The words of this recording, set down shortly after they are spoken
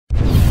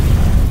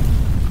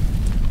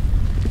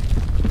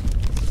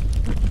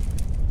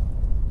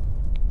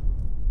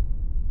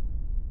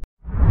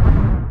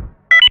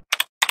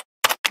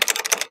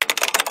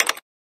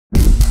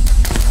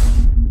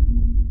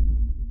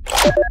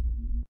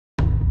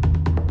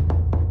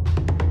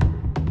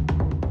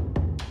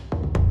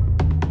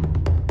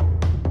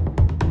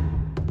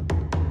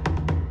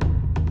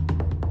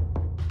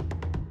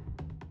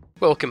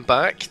Welcome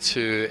back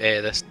to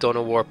this Dawn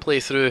of War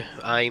playthrough.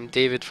 I'm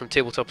David from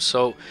Tabletop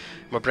Assault.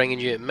 We're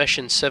bringing you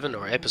Mission 7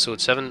 or Episode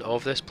 7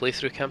 of this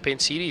playthrough campaign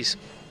series.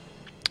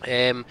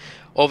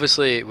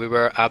 Obviously we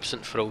were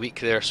absent for a week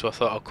there, so I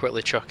thought I'll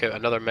quickly chuck out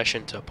another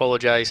mission to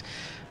apologise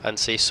and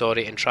say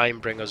sorry and try and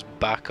bring us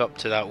back up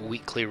to that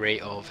weekly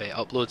rate of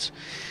uploads.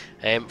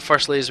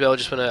 Firstly as well, I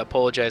just want to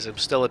apologise, I'm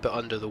still a bit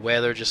under the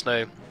weather just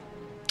now.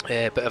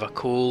 A bit of a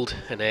cold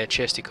and a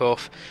chesty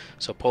cough,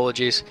 so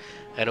apologies.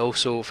 And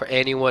also for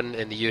anyone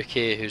in the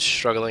UK who's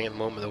struggling at the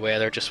moment with the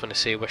weather, just want to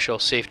say wish you all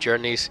safe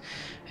journeys.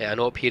 I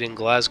know up here in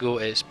Glasgow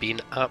it's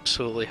been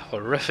absolutely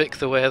horrific,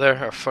 the weather,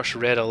 our first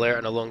red alert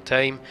in a long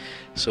time.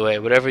 So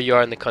wherever you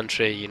are in the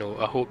country, you know,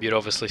 I hope you're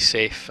obviously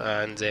safe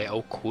and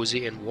all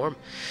cosy and warm.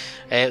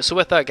 So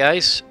with that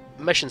guys,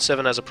 Mission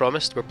 7 as I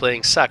promised, we're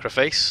playing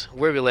Sacrifice.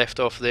 Where we left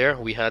off there,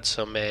 we had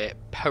some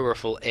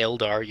powerful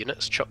Eldar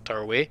units chucked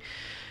our way.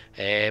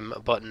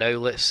 But now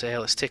let's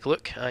take a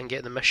look and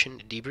get the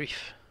mission debrief.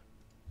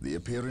 The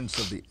appearance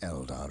of the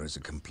Eldar is a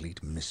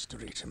complete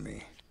mystery to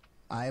me.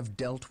 I have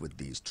dealt with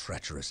these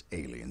treacherous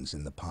aliens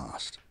in the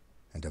past,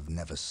 and have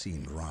never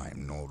seen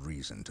rhyme nor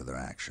reason to their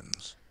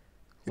actions.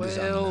 It is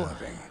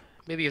unnerving.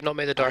 Maybe you've not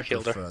met the Dark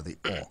Eldar. I prefer the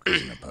Orc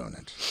as an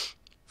opponent.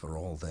 For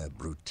all their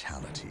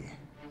brutality,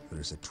 there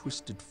is a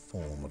twisted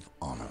form of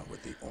honor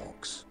with the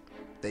Orcs.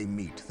 They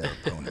meet their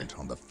opponent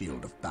on the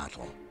field of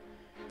battle,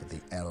 but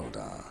the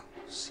Eldar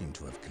seem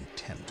to have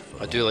contempt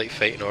for I do like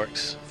fighting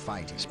orcs,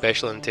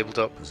 especially in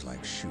Tabletop. It was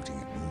like shooting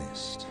at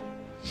mist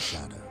and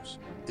shadows.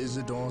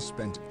 Isidore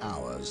spent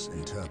hours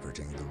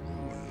interpreting the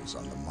runes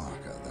on the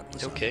marker that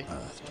was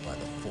unearthed by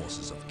the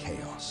forces of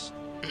chaos,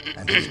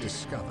 and has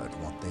discovered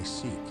what they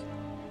seek.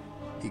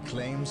 He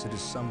claims it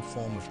is some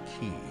form of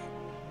key,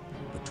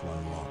 but to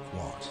unlock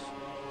what,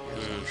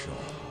 he is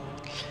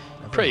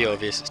unsure. Pretty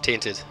obvious, it's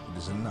tainted. It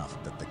is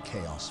enough that the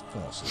chaos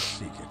forces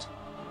seek it.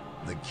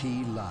 The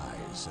key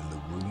lies in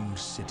the ruined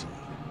city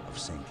of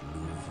St.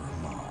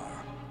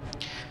 Louvre-Mar.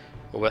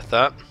 Well, with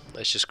that,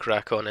 let's just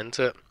crack on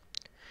into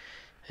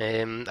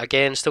it.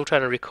 Again, still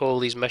trying to recall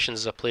these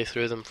missions as I play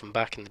through them from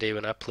back in the day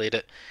when I played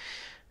it.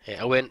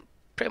 I went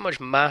pretty much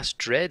mass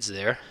dreads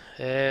there.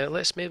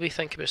 Let's maybe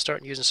think about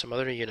starting using some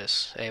other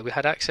units. We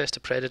had access to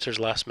Predators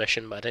last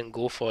mission, but I didn't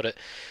go for it.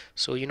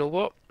 So you know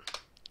what?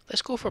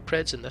 Let's go for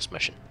Preds in this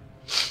mission.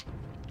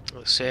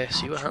 Let's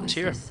see what happens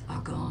here.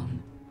 Are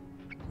gone.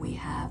 We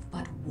have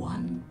but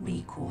one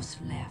recourse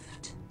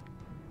left.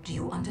 Do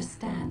you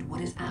understand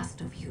what is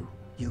asked of you?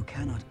 You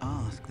cannot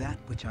ask that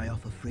which I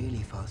offer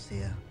freely,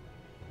 Farseer.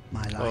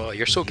 My life. Oh,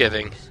 you're so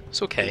giving,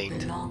 so kind. It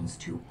belongs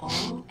to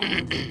all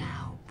Elder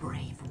now,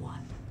 brave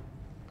one.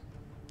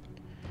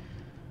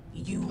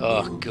 You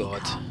oh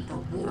God.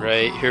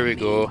 Right, here we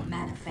go.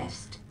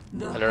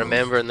 And I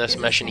remember in this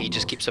mission he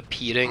just keeps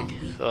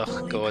appearing.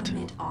 Oh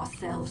God.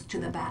 Ourselves to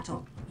the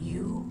battle.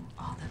 You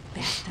are the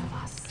best of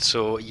us.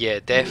 So yeah,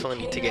 definitely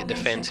need to get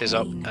defences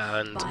up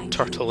and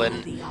turtle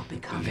in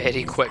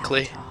very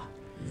quickly.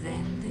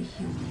 Then the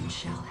humans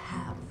shall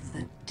have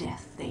the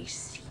death they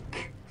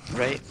seek.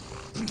 Right.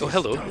 Oh,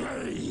 hello.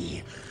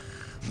 You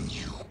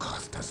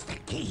cost us the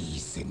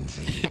keys,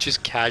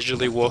 just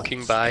casually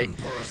walking by.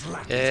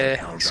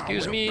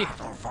 Excuse me.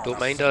 Don't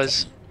mind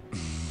us.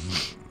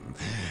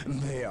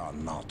 They are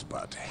not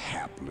but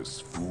hapless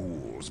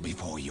fools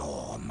before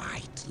your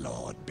might,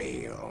 Lord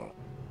Bale.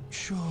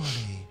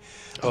 Surely,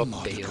 a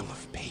modicum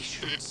of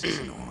patience is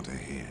in order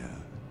here.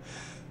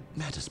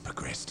 Let us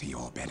progress to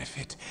your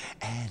benefit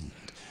and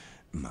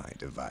my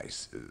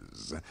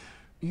devices.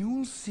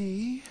 You'll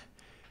see.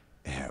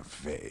 Have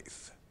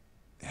faith.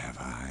 Have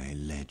I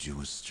led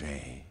you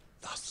astray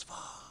thus far?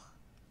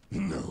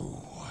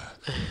 No.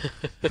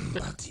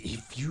 But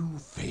if you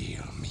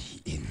fail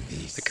me in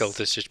this, the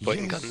cultists just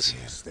pointing guns.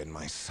 Yes, then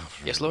my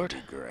suffering yes, Lord.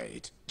 will be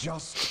great.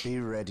 Just be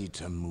ready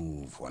to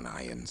move when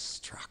I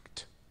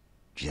instruct.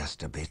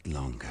 Just a bit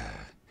longer,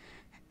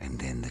 and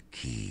then the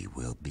key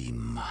will be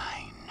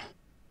mine.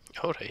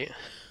 Alright.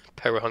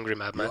 Power-hungry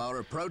madman. You are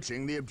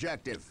approaching the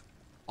objective.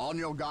 On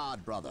your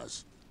guard,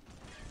 brothers.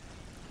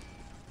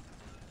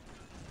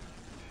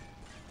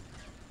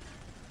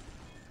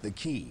 The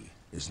key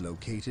is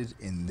located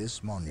in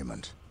this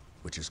monument,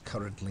 which is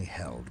currently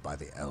held by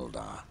the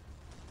Eldar.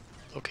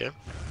 Okay.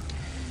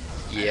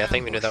 Yeah, I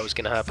think we knew that was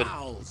going to happen.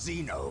 Foul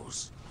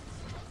Xenos.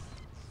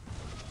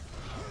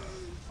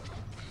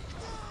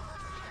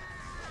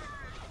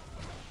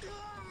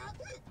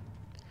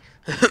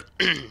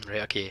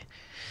 Right, okay.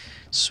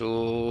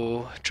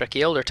 So,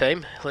 tricky Elder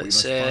time.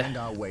 Let's we must find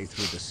our way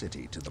through the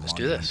city to the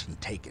monument and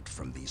take it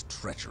from these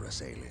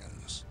treacherous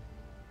aliens.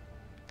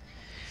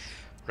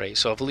 Right,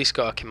 so I've at least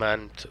got a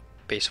command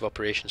base of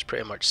operations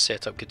pretty much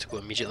set up, good to go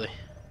immediately.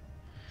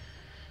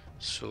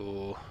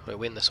 So, right,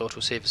 when this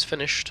autosave is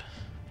finished,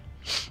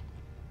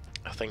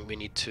 I think we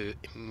need to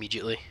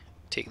immediately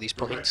take these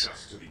points.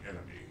 To the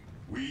enemy.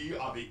 We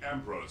are the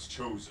Emperor's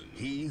chosen.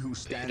 He who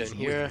stands down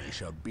here. with me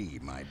shall be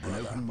my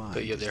brother.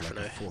 Put you up there for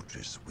now.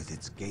 Fortress with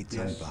its gates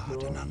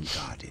unbarred and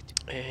unguarded.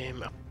 I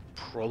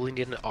probably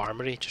need an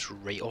armory just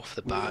right off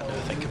the bat now I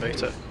think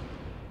about it.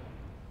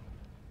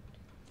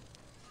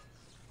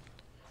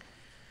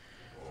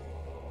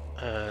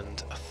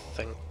 And I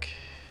think,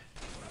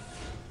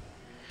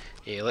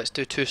 yeah, let's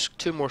do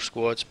two more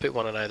squads, put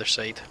one on either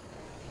side,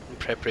 in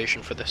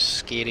preparation for this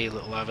scary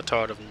little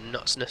avatar of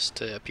nutsness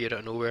to appear out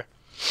of nowhere.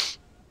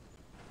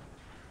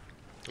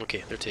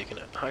 Okay, they're taking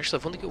it. Actually,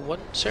 I've only got one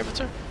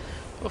servitor.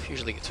 Oh, I've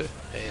usually get two.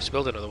 Let's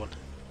build another one.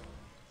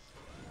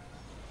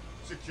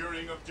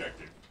 Securing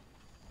objective.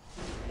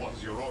 What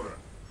is your order?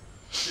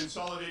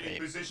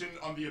 Consolidating position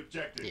on the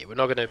objective. Yeah, we're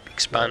not going to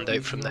expand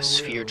out from this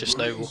sphere just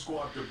now.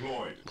 We'll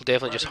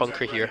definitely just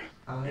hunker here.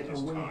 I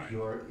await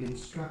your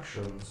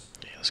instructions.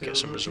 Yeah, let's get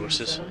some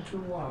resources.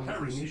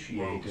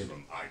 Initiated.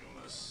 From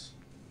idleness.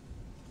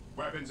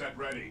 Weapons at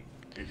ready.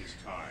 It is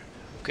time.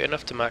 We've got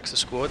enough to max the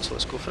squad, so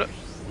let's go for it.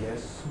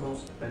 Yes,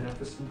 most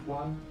beneficent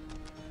one.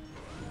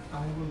 I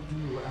will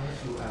do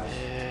as you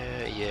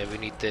ask. Yeah, we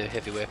need the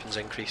heavy weapons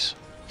increase.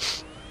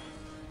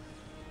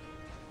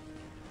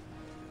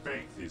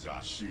 Faith is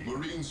our shield.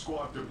 Marine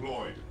squad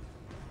deployed.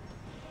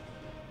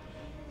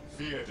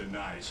 Fear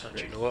denies faith. And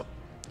you know what?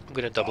 I'm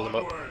going to double them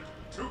up.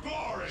 To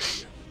glory.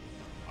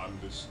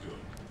 Understood.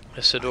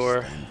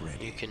 Isidore,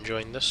 you can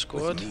join this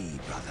squad.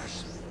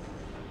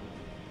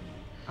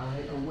 I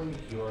await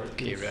your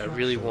Okay, right, I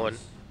really want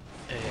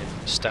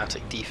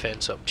static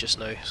defense up just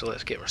now, so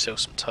let's get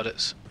ourselves some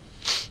turrets.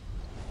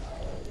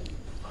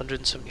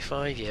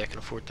 175, yeah, I can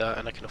afford that,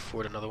 and I can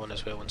afford another one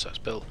as well once that's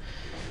built.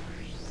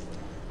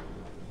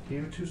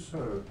 Here to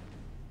serve.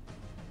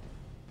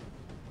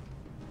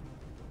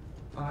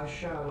 I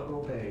shall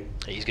obey.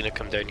 He's going to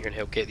come down here and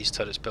help get these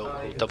turrets built.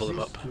 We'll double them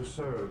up. To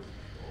serve.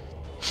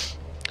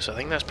 So I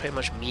think that's pretty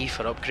much me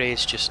for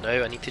upgrades just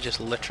now. I need to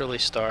just literally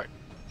start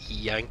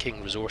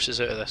yanking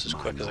resources out of this as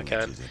quick as I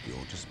can.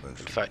 In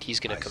fact, he's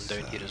going to come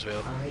down here as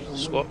well.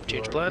 Swap,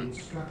 change plan.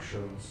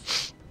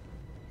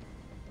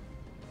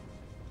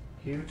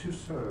 Here to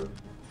serve.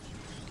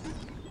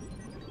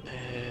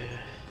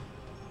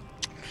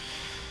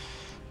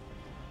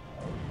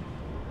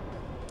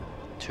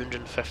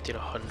 250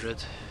 and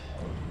 100.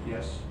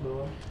 Yes,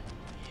 Lord.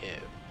 Yeah,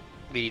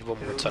 we need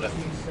one more turret.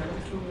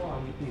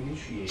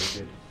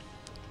 Initiated.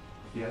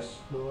 Yes,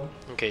 Lord.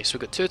 Okay, so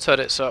we've got two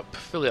turrets up,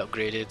 fully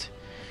upgraded.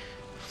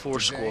 4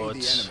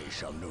 squads. The enemy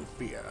shall know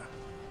fear.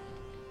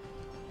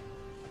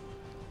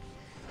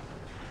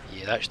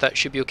 Yeah, that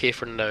should be okay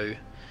for now.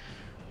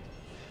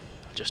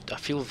 I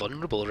feel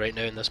vulnerable right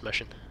now in this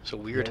mission. So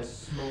weird.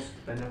 Yes, most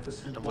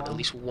beneficent And I want at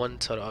least one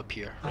turret up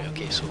here. Right,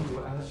 okay, so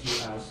as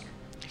you ask.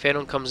 if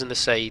anyone comes in the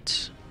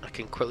sides, I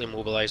can quickly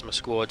mobilise my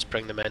squads,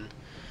 bring them in.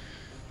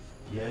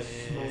 Yes,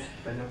 most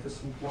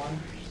beneficent one.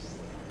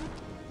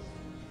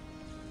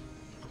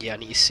 Yeah, I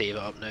need to save it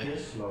up now.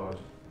 Yes, Lord.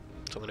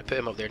 So I'm going to put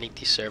him up there. I need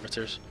these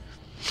servitors.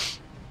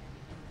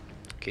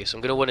 Okay, so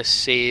I'm going to want to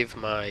save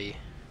my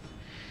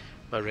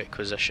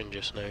requisition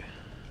just now.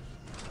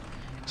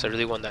 So I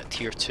really want that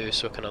tier 2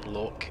 so I can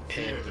unlock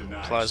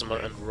plasma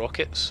and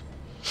rockets.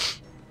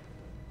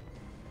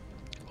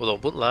 Although I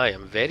won't lie,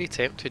 I'm very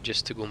tempted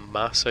just to go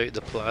mass out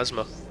the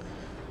plasma.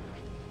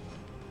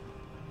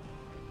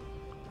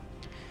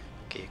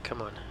 Okay,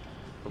 come on.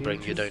 We'll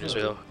bring you down as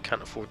well.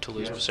 Can't afford to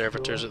lose my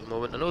servitors at the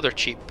moment. I know they're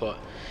cheap, but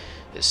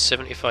it's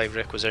 75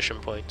 requisition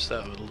points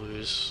that I would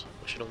lose,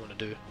 which I don't want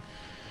to do.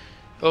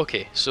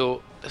 Okay,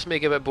 so this may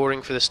get a bit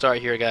boring for the start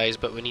here, guys,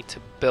 but we need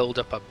to build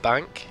up a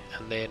bank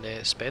and then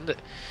spend it.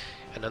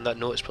 And on that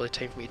note, it's probably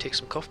time for me to take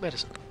some cough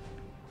medicine.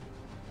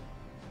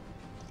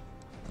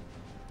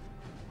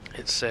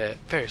 It's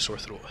very sore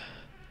throat.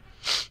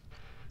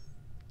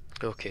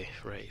 Okay,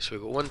 right, so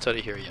we've got one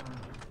turret here, yeah.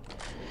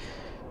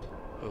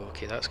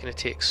 Okay, that's going to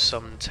take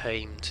some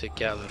time to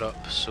gather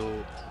up,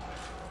 so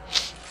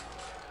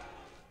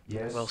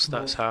whilst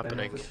that's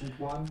happening,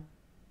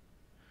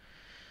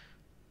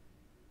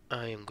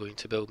 I am going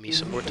to build me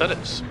some more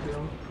turrets.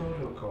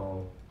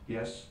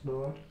 Yes,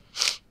 Lord.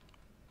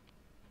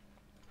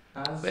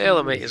 Well,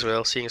 I might as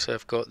well, seeing as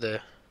I've got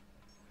the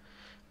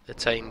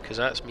time, because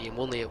that's me. I'm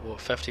only at what,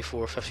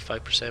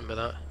 54–55% with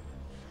that.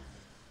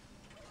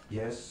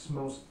 Yes,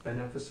 most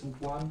beneficent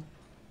one.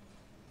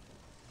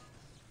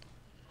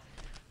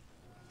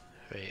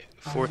 Right,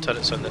 4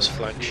 turrets on this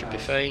flank should be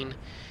fine.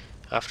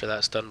 After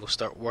that's done, we'll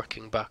start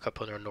working back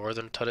up on our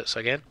northern turrets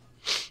again.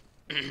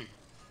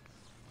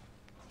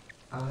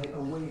 I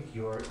await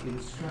your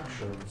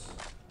instructions.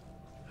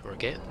 We're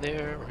getting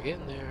there, we're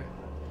getting there.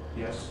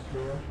 Yes,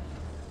 Lord.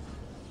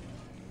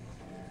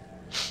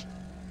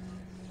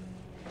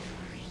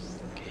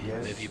 Okay,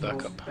 yes, move you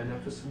back up.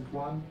 Beneficent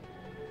one.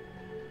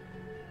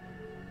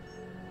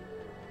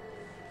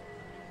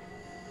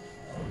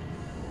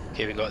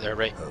 Okay, we got there,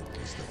 right. Hope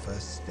is the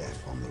first step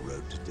on the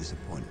road to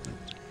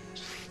disappointment.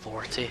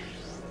 40.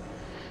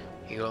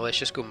 You know, let's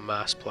just go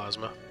mass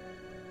plasma.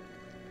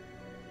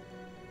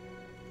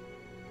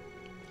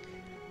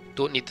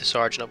 Don't need the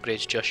sergeant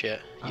upgrades just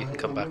yet. You can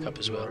come back up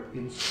as well.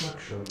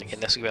 Again,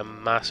 this will be a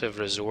massive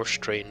resource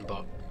drain,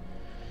 but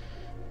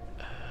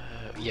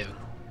yeah,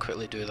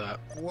 quickly do that.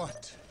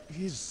 What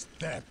is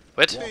that?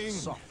 What?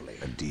 Softly.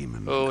 A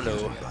demon Oh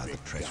no. by the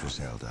treacherous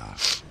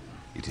Eldar.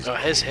 Oh,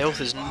 his health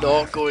is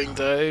not going We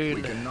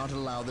down. cannot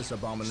allow this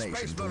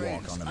abomination to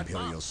walk on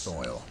Imperial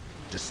soil.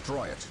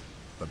 Destroy it,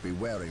 but be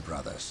wary,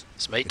 brothers.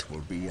 Smite. It will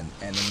be an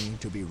enemy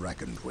to be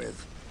reckoned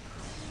with.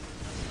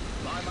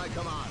 By my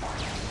command,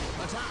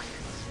 attack!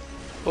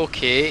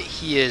 Okay,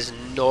 he is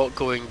not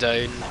going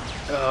down.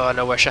 Oh, and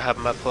I wish I had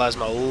my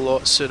plasma a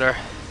lot sooner.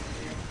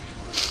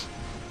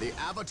 The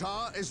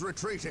Avatar is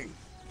retreating.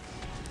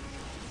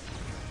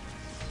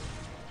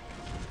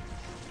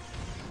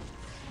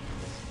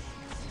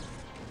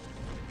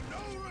 No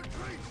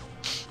retreat.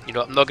 You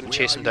know, I'm not going to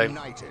chase him down.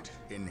 United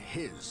in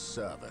his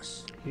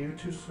service. Here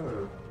to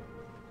serve.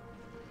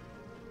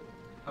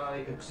 I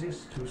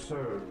exist to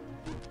serve.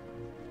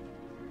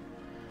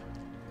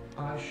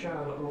 I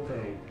shall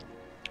obey.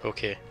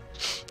 Okay,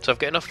 so I've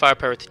got enough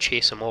firepower to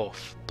chase him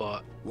off,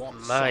 but Walk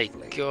my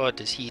softly god,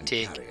 does he and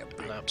take carry a big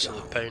an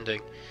absolute gun.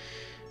 pounding.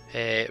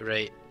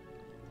 Right,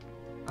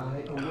 I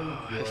await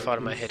how your far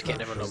am I ahead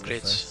getting everyone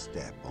instructions. upgrades? First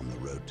step on the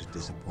road to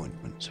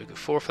disappointment. So we've got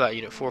 4 for that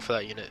unit, 4 for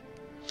that unit,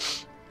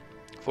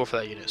 4 for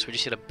that unit, so we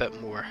just need a bit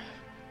more.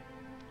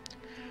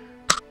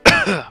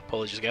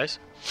 Apologies guys.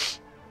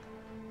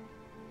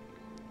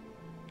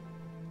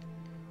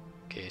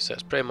 Okay, so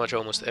that's pretty much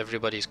almost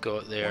everybody's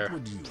got their What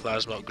would you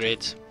plasma like?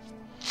 upgrades.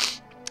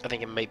 I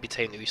think it might be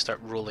time that we start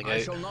rolling I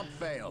out. shall not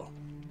fail.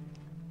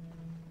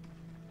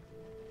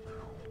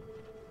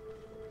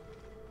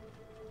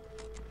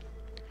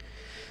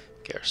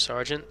 Get our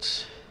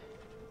sergeants.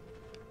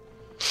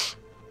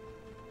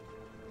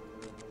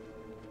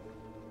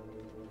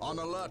 On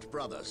alert,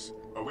 brothers.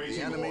 Awaiting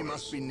The enemy orders.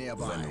 must be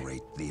nearby.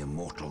 Venerate the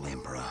immortal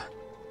emperor.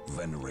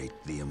 Venerate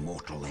the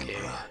immortal Okay.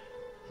 emperor.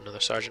 Another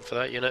sergeant for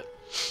that unit.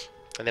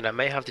 And then I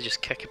might have to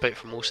just kick about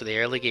for most of the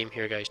early game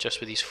here, guys, just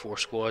with these 4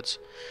 squads.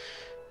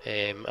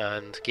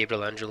 And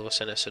Gabriel Angelos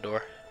and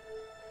Isidore.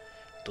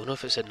 Don't know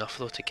if it's enough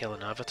though to kill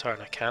an Avatar,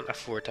 and I can't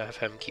afford to have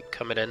him keep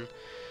coming in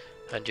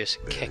and just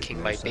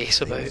kicking my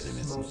base about.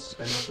 Most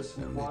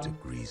beneficent Only one.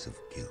 degrees of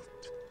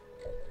guilt.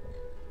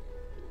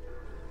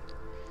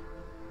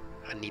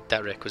 I need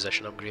that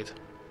requisition upgrade.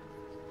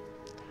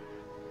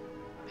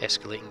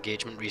 Escalate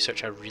engagement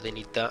research, I really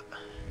need that.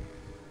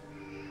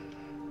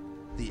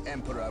 The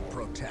Emperor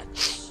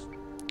protects.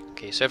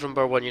 Okay, so everyone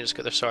bar 1 unit's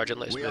got their sergeant,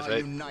 let's We move are out.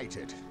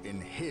 united in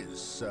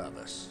his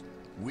service.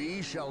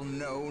 We shall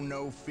know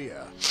no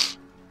fear.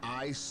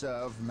 I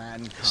serve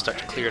mankind. Start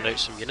clearing out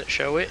some units,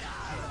 shall we?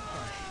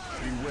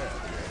 Beware.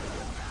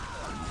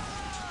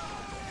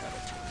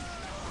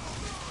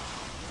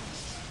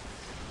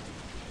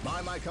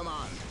 By my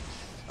command,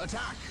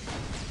 attack!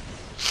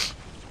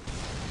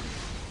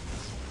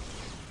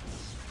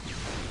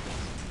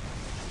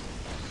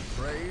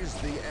 Praise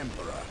the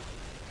Emperor.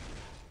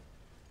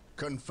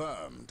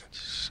 Confirmed.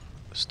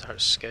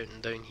 Start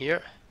scouting down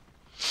here.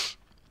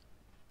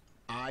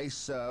 I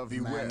serve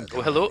mankind.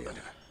 Oh, hello.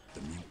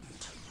 The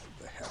mutant,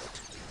 the heretic.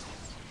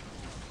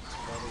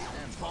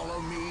 And follow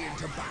me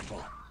into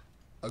battle.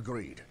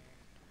 Agreed.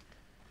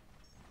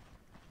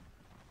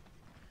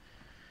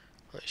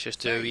 Let's just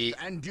do a Faith wee...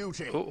 and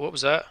duty. Oh, what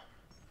was that?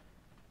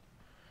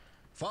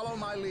 Follow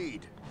my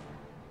lead.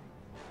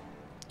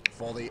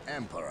 For the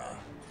Emperor.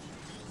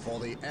 For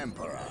the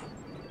Emperor.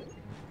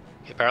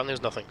 Okay, apparently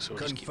there's nothing, so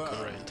we'll just keep going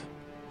Confirmed.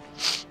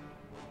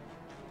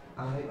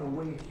 around. I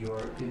await your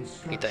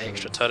instructions. Need that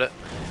extra turret.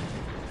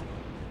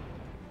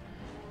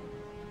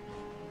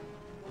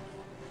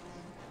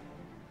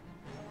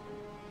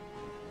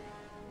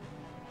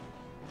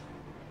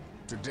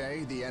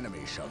 Today the enemy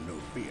shall know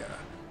fear.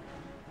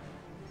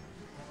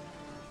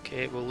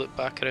 Okay, we'll look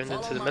back around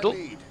Follow into the my middle.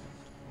 lead.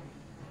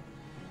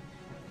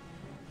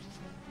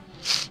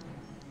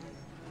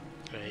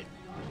 Right.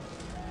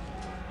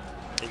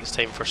 I think it's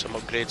time for some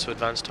upgrades, so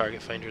advanced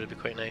target finder would be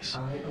quite nice.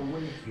 I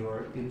await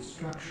your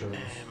instructions.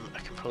 I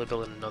can probably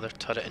build another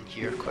turret in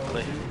here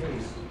quickly. In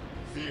haste.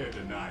 Fear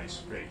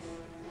denies faith.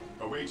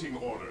 Awaiting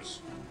orders.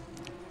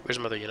 Where's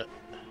my other unit?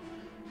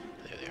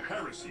 There they are.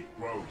 Heresy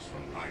grows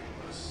from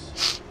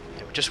idleness.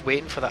 Yeah, we're just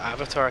waiting for the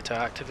Avatar to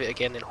activate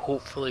again, and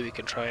hopefully we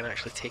can try and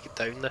actually take it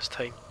down this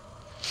time.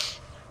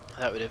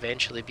 That would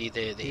eventually be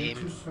the Here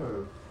to aim.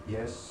 serve.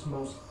 Yes,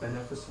 most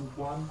beneficent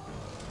one.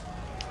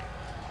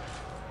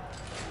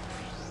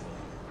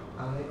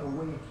 I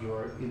await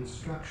your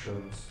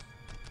instructions.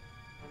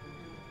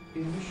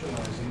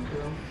 Initializing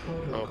build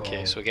protocol.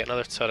 Okay, so we get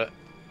another turret.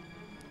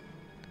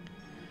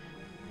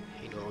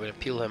 You know, we're going to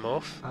peel him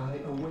off. I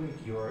await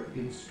your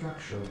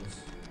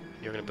instructions.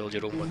 You're going to build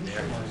your own one there.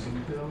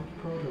 Initializing build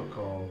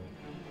protocol.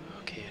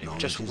 Okay, I'm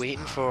just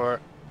waiting for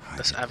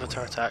this Hide it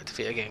Avatar well. to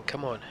activate again.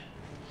 Come on.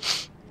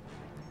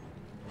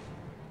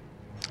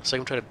 It's like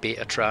I'm trying to bait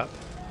a trap.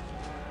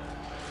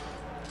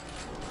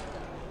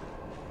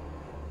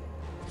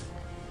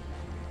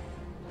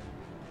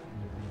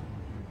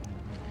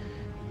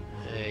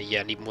 Yeah,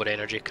 I need more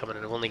energy coming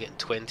in. I'm only getting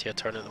 20 a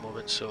turn at the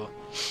moment, so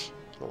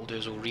what we'll do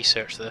is we'll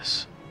research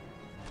this.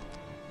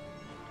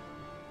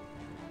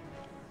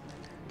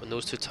 When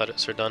those 2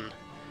 turrets are done.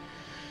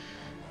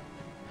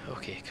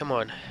 Okay, come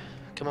on.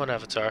 Come on,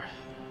 Avatar.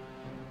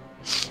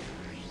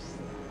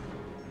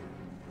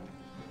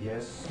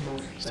 Yes,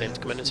 most It's time to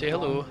come in and say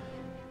beneficent hello. one.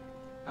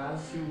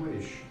 As you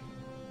wish.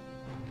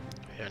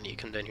 Yeah, I need to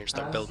come down here and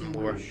start As building you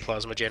more wish.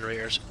 plasma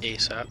generators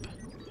ASAP.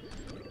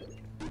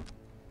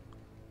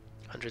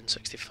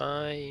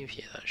 165,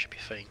 yeah, that should be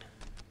fine.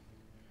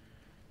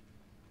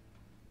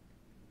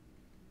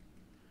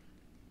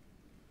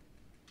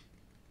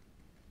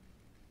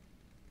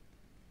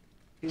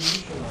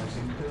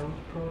 Initializing build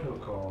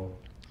protocol.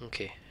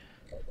 Okay.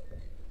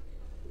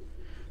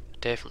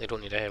 Definitely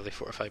don't need a heavily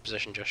fortified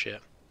position just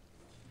yet.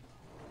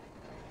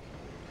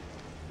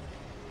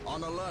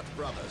 On alert,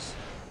 brothers.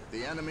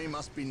 The enemy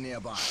must be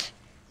nearby.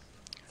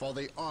 For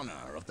the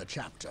honor of the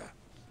chapter.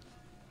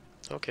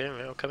 Okay,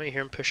 well, I'll come in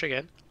here and push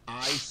again.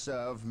 I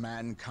serve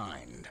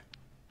mankind.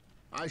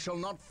 I shall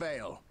not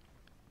fail.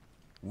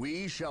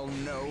 We shall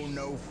know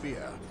no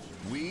fear.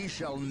 We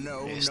shall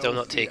know He's no still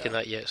not fear. taking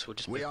that yet, so we'll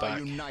just We move are back.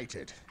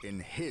 united in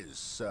his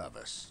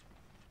service.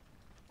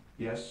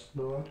 Yes,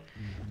 Lord.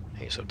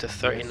 Okay, so up to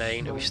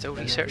 39. Are we Yes, still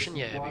most researching?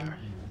 Yeah, beneficent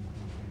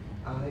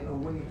we one. are. I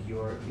await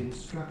your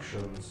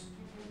instructions.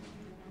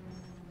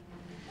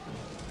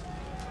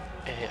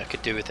 I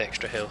could do with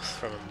extra health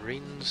from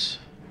Marines.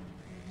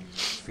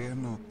 Fear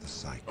not the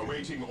sight.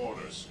 Awaiting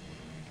orders.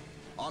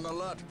 On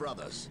alert,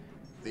 brothers.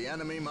 The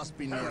enemy must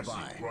be Heresy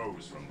nearby.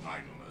 grows from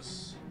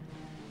idleness.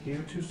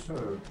 Here to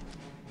serve.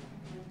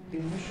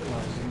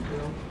 Initializing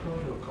build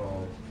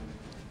protocol.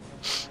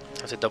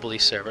 I have to double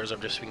these servers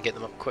up just so we can get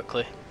them up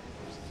quickly.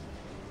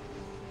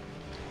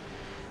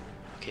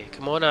 Okay,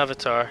 come on,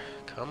 Avatar.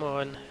 Come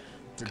on.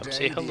 Come Today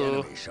say the hello.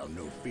 enemy shall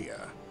know fear.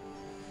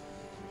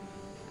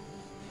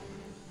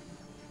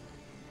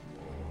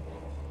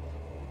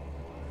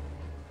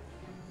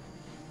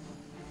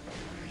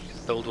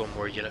 Build one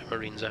more unit of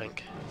Marines, I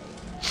think.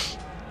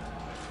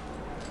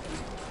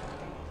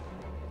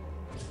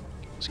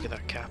 Let's get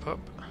that cap up.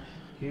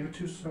 Here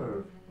to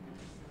serve.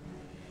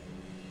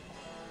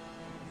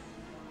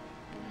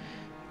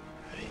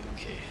 Right,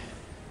 okay.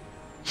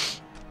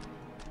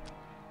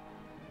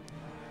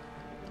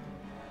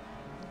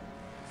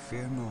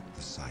 Fear not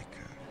the psyker.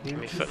 Can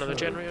we fit another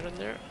generator in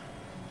there?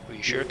 Are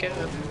you sure,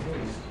 Kevin?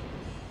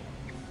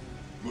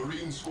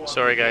 Marine squad.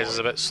 Sorry guys, it's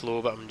a bit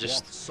slow, but I'm Walk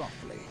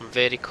softly.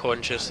 very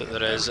conscious that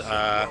there is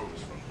a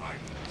Grows from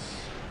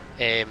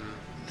idleness.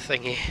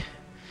 thingy,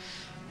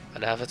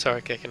 an avatar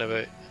kicking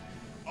about.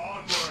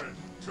 Onward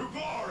to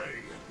glory.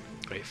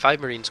 Right, 5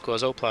 Marine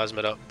squads, all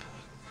plasmid up.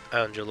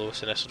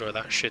 Angelos and Isidore,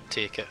 that should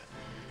take it.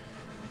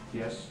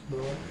 Yes,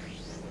 Lord.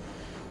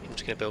 I'm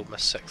just gonna build my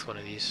 6th one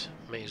of these,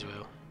 might as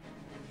well.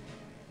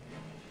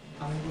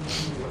 I will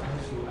do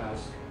as you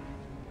ask.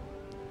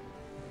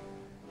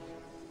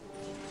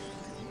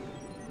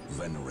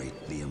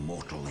 Venerate the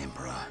immortal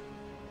emperor.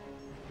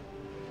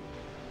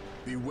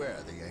 Beware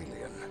the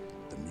alien,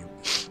 the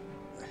mutant,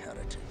 the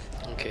heretic.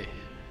 Okay.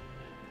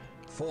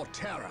 For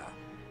terror.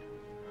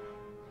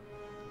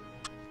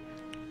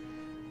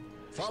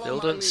 Follow Still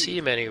my don't lead. see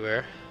him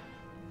anywhere.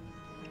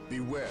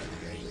 Beware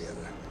the alien,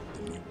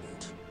 the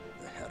mutant,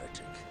 the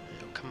heretic.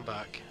 He'll come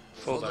back.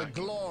 Fall For the back.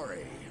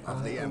 glory of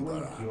I the await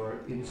Emperor.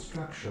 your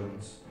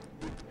instructions.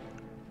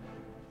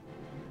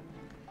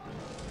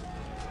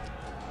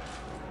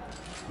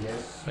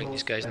 Yes. Bring these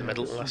most guys in the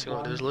middle, the last thing I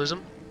want to do is lose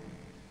them.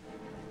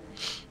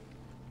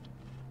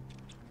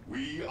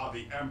 We are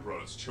the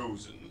Emperor's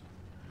chosen.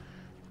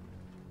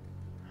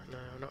 No,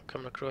 I'm not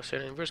coming across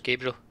anything. Where's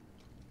Gabriel?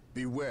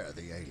 Beware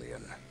the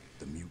alien,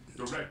 the mutant,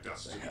 Direct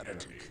us the to the enemy.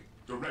 heretic.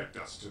 Direct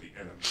us to the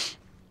enemy.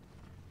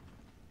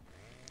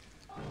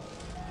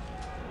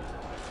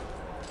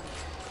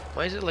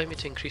 Why is it allowing me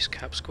to increase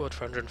cap squad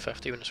for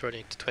 150 when it's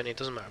running to 20? It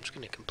doesn't matter, I'm just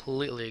going to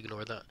completely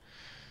ignore that.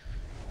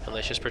 And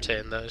let's just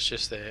pretend that it's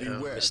just a Beware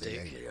the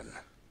mistake. alien,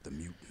 the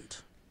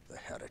mutant, the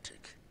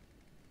heretic.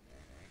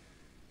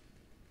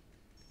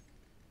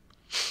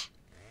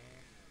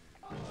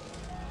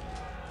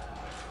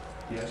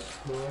 Yes,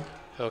 Lord.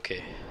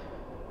 Okay.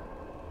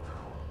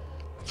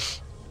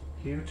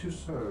 Here to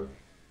serve.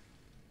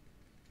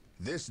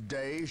 This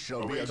day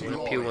shall be a Awaiting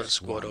P1 glorious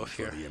squad one off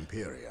for here. the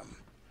Imperium.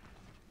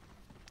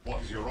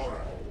 What is your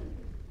order?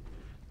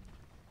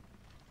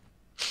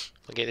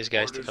 I'll get these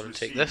guys to Orders come and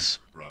take received, this.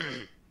 brother.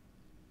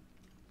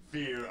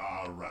 Fear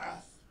our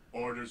wrath.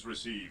 Orders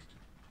received.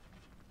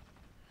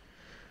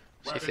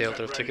 See if Weapons the Eldar at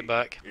have took it ready.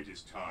 back. It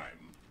is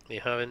time. They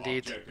have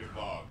indeed. Objective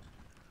logged.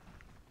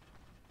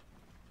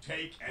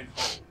 Take and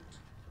hold.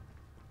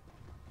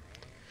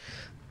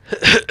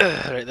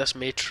 Right, this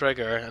may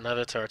trigger an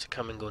avatar to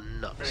come and go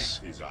nuts.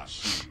 Faith is our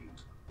shield.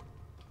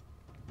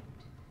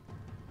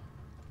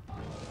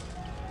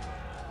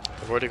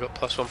 I've already got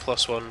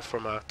 +1/+1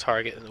 from a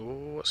target.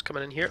 Oh, what's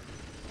coming in here?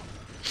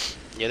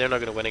 Yeah, they're not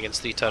going to win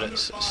against 3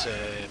 turrets. It's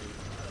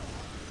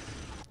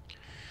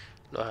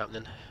not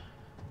happening.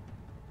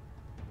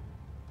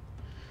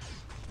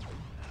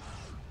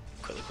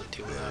 Quickly go and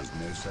deal with There that. is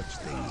no such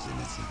thing as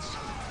innocence,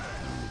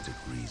 only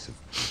degrees of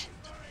guilt.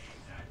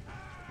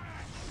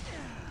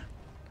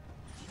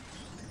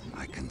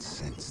 I can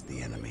sense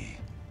the enemy.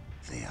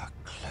 They are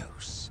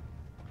close.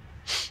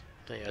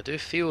 Yeah, I do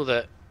feel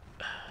that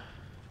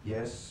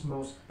Yes,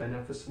 most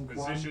beneficent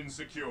one. Position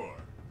secure.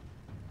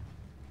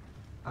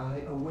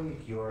 I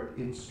await your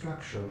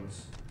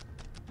instructions.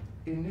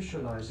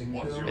 Initializing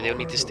What's build your But they'll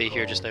need to stay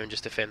here just now protocol. and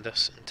just defend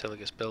us until it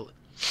gets built.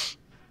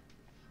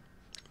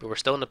 But we're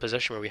still in a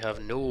position where we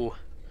have no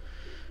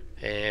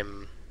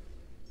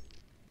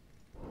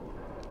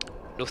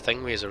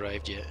Thingway's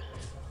arrived yet.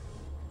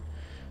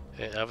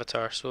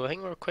 Avatar, so I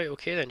think we're quite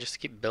okay then, just to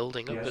keep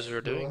building up Yes, as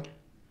we're doing. Lord.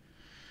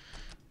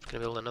 Just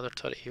gonna build another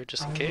turret here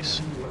just in I case.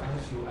 will do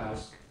as you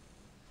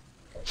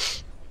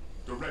ask.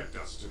 Direct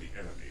us to the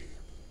enemy.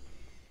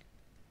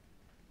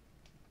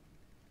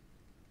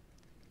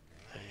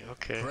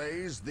 Okay.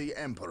 Praise the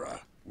Emperor.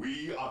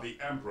 We are the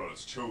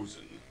Emperor's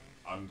chosen.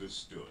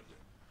 Understood.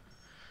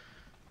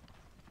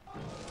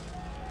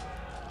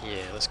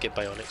 Yeah, let's get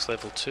Bionics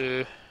level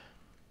 2.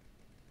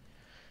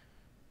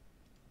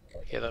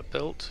 Get that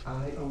built.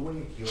 I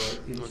await your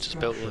instructions. Once it's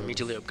built, we'll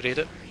immediately upgrade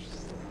it.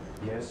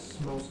 Yes,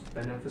 most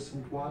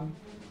beneficent one.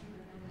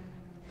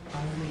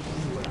 I will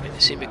do Right, they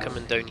as see you me ask.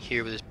 coming down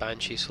here with his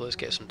Banshee, so let's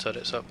get some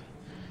turrets up.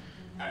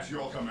 At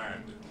your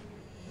command.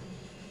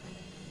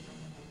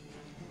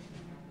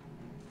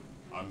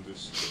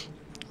 Understood.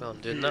 While I'm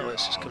doing that,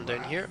 let's just come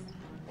down here.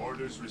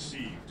 Orders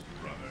received,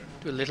 brother.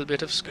 Do a little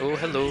bit of oh,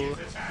 hello.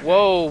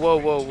 Whoa, whoa,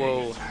 whoa,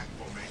 whoa. Attack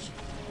formation.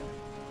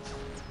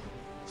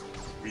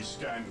 We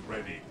stand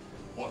ready.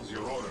 What is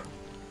your order?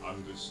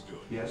 Understood.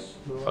 Yes,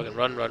 Lord. Fucking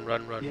run, run,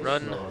 run, run, Yes,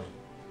 run. Lord.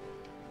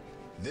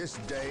 This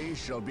day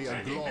shall be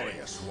a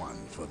glorious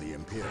one for the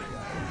Imperium.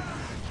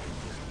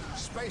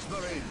 Space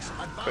Marines,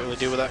 Quickly advance!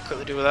 deal with that,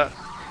 quickly deal with that.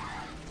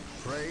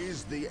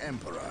 Praise the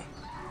Emperor.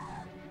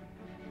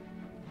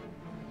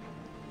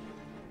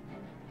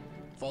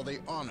 For the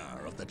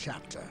honor of the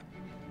chapter.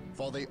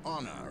 For the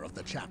honor of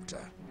the chapter.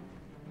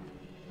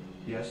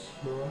 Yes,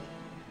 Lord.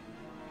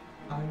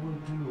 I will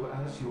do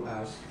as you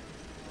ask.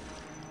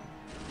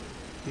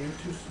 Here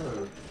to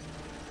serve.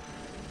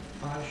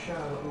 I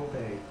shall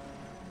obey.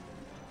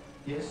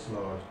 Yes,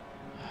 Lord.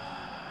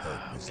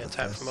 Hope is Get the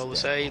attacked first from all the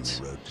step on sides.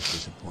 the road to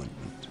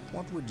disappointment.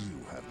 What would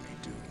you have me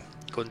do?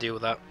 Go and deal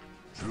with that.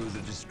 Through the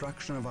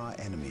destruction of our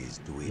enemies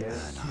do we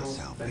Yes, earn our most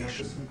salvation.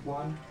 beneficent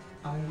one.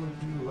 I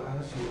will do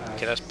as you ask.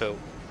 Okay, that's built.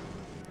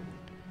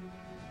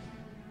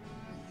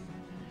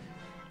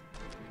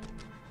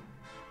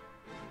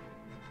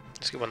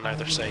 Let's get one on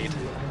either side. I will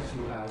do as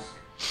you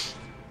ask.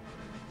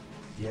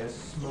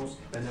 Yes, most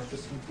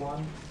beneficent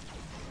one.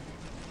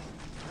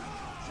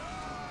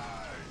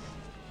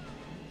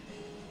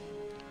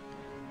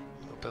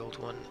 We'll build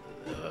one.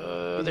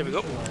 There we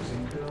go.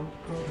 Initializing build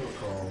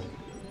protocol.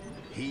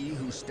 He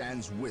who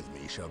stands with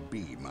me shall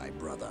be my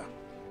brother.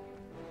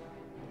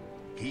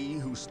 He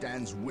who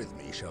stands with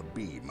me shall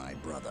be my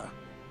brother.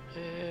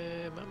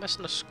 Am I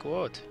missing a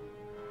squad?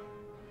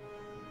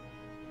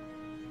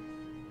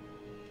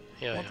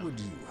 Yeah, What yeah. would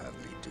you have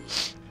me do?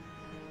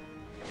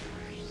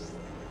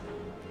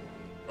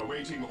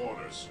 Awaiting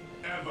orders.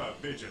 Ever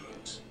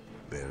vigilant.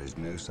 There is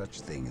no such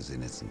thing as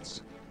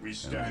innocence. We Only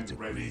stand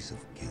ready. degrees of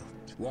guilt.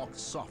 Walk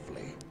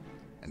softly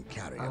and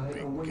carry I a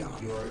big await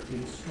gun. your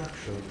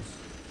instructions.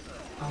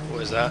 I What will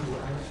is that? do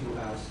as you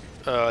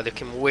ask. They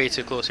came way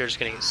too close. They're just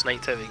gonna get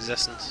sniped out of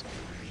existence.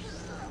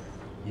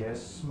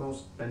 Yes,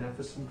 most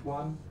beneficent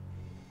one.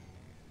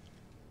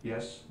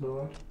 Yes,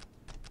 Lord.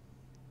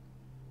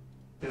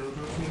 Build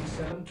routine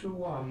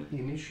 721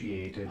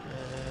 initiated.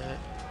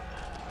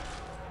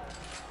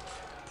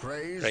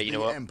 Praise Right, you know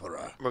the what?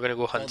 Emperor. We're gonna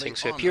go for the hunting.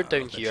 So he honor appeared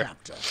down of the here.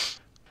 chapter.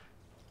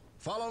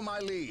 Follow my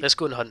lead. Let's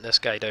go and hunt this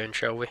guy down,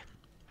 shall we?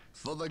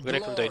 For the We're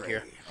gonna come down here.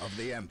 glory of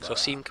the Emperor. So I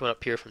see him coming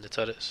up here from the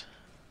turrets.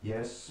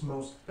 Yes,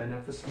 most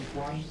beneficent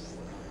one.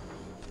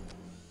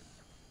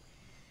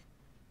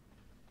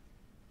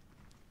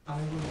 I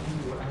will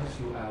do as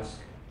you ask.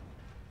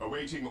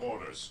 Awaiting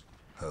orders.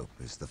 Hope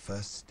is the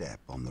first step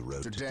on the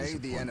road to Today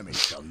disappointment. the enemy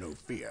shall know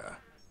fear.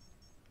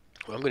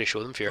 Well, I'm gonna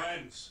show them fear.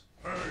 Friends.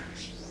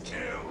 Urge.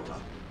 Kill.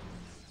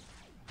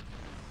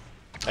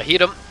 I hear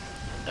him.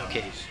 Okay.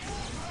 Heavy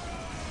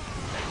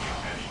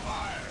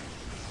fire.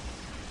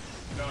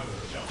 None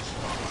shall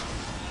stop us.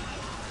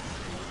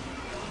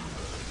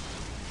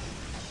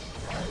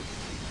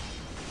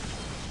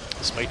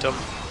 Smite him.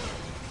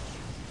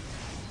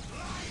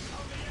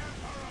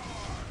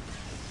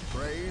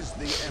 Praise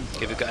the Emperor.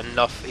 Okay, we've got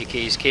enough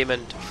AKs. Came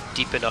in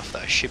deep enough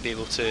that I should be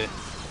able to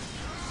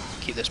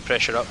keep this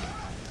pressure up.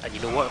 And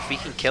you know what? If we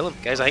can kill him,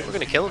 guys, I think we're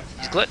going to kill him.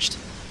 He's glitched.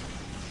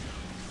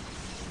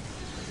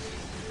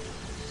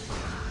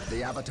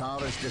 The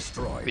Avatar is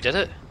destroyed. We did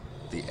it.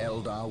 The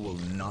Eldar will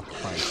not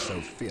fight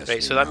so fiercely.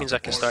 Right, so that now means I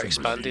can start before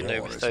expanding now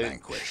war is without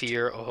vanquished.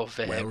 fear of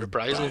Well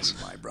reprisals.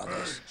 done, my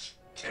brothers.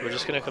 So we're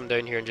just going to come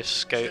down here and just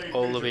scout Stay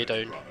all the way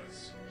vigilant, down.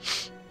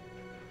 brothers.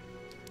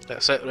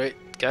 That's it, right?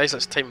 Guys,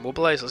 let's time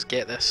mobilise. Let's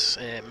get this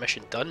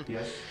mission done.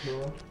 Yes,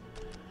 Lord.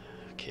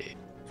 Okay,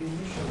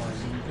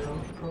 Initializing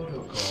build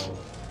protocol.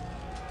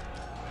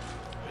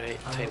 right,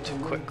 I time to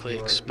await quickly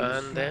your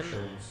expand then.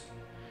 instructions.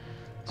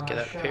 Let's get I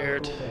that shall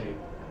paired. obey.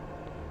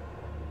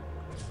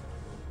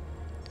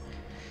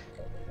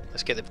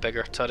 Let's get the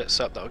bigger turrets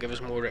up. That'll give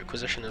us more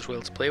requisition as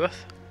well to play with.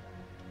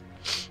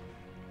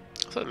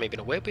 I thought there may have been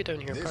a webway down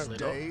here, This apparently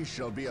day not.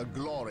 shall be a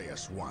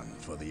glorious one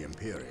for the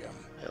Imperium.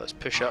 Yeah, let's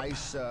push up. I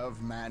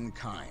serve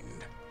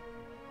mankind.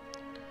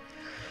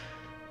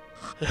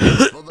 For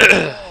the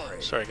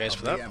glory Sorry guys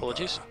of for the that,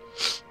 apologies.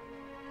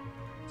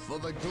 Emperor. For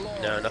the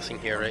glory No, nothing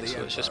here, of right, the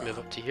so let's just Emperor.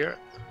 move up to here.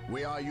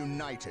 We are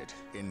united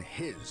in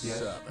his Yes,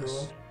 service.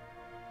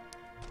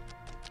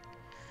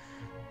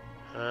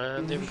 Lord.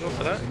 And there we go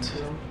for that. Initializing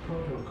build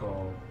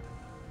protocol.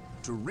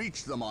 To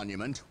reach the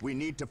monument, we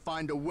need to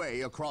find a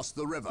way across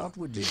the river. What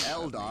would the you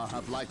Eldar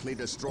have likely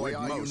destroyed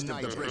most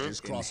of the bridges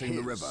crossing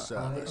the river.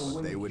 Service.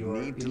 I They would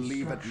await need to your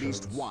leave at least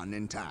instructions. one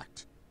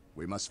intact.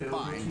 We must Build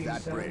find routine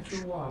that bridge.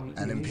 721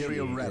 An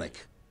Imperial initiated.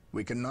 relic.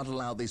 We cannot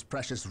allow these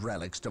precious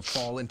relics to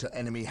fall into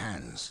enemy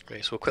hands.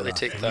 Right, so we'll quickly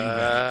There are take 3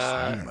 relics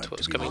rumored that. to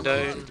What's be coming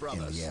located down?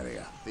 in the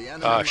area. The Ah, I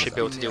enemy should must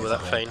be able to deal with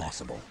that near fine.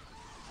 possible.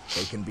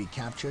 They can be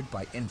captured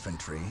by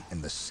infantry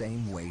in the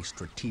same way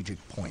strategic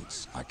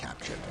points are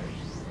captured.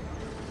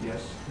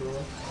 Yes,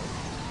 Lord.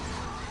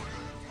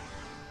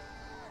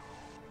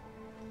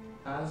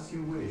 As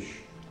you wish.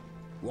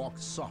 Walk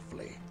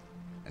softly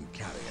and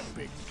carry a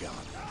big gun.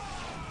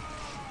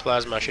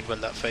 Plasma should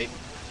win that fight.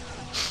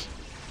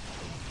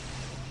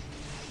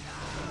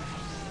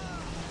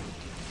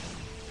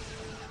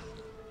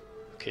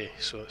 Okay,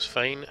 so it's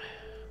fine.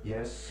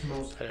 Yes,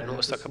 most I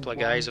noticed a couple of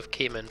guys have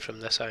came in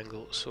from this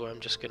angle, so I'm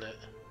just gonna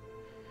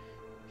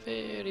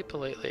very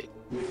politely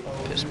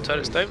put some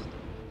turrets down.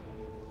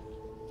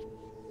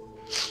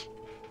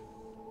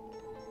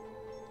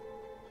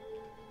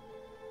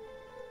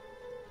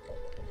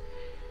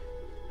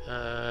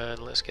 And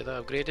let's get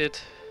that upgraded.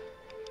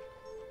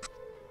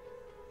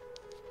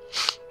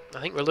 I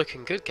think we're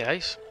looking good,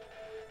 guys.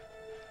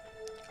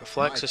 Our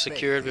flags My are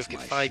secured, faith we've is got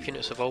my 5 shield.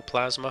 units of all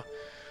plasma.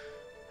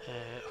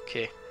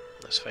 Okay,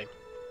 that's fine.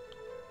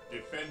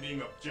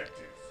 Defending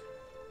objective.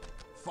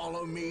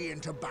 Follow me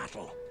into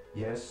battle.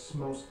 Yes,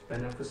 most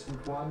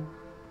beneficent one.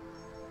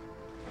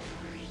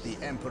 The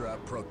Emperor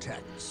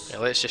protects. Now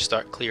let's just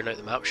start clearing out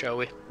the map, shall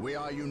we? We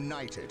are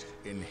united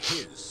in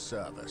his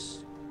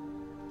service.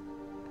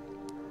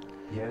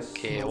 Yes.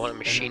 Okay, I most want a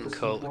machine beneficent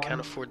cult. I one.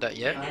 can't afford that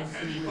yet.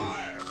 As you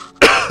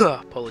wish.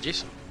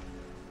 Apologies.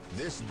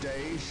 This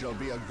day shall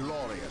be a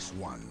glorious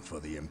one for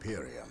the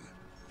Imperium.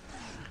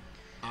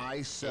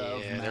 I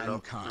serve Yeah, they're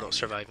mankind. not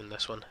surviving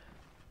this one.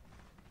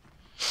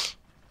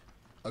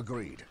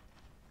 Agreed.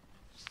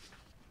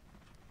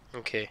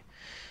 Okay.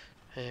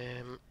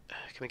 Can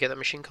we get that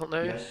machine cult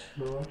now? Yes,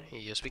 Lord.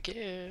 Yes, we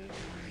can.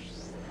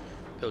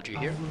 Build you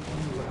I here. will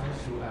do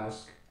as you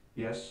ask.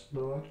 Yes,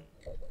 Lord.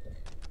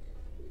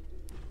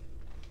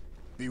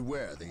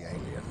 Beware the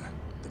alien,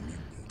 the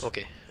mutant.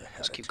 Okay, the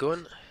let's keep heretic.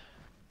 going.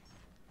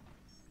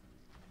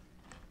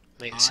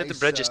 Right, it said the I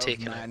bridge is serve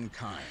taken out.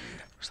 mankind.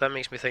 So that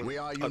makes me think We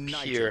are up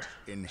united here.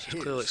 in There's his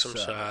clearly like some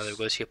sort of, service. there we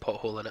go, see a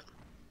pothole in it.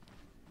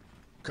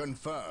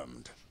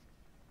 Confirmed.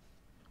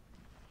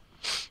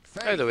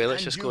 Either way,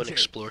 let's Faith just and go and duty.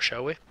 explore,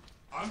 shall we?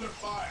 Under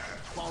fire.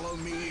 Follow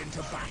me into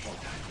battle.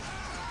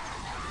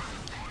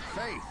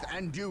 Faith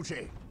and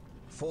duty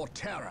for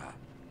terror.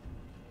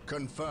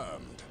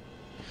 Confirmed.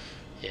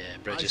 Yeah,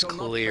 bridge is shall not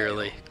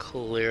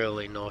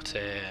clearly not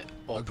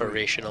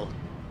operational.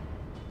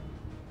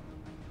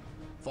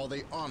 For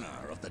the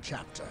honor of the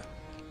chapter.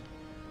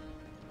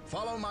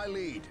 Follow my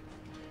lead.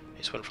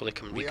 This one probably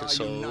can We are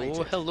reconcile. united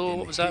Oh, hello, in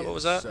what was that? What his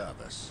was that?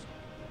 Service.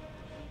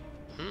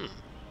 Hmm.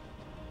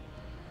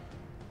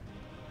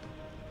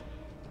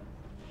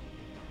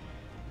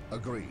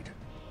 Agreed.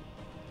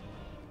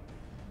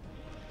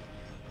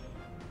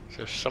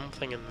 There's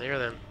something in there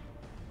then.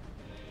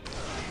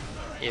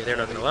 Yeah, they're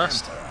not gonna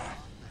last.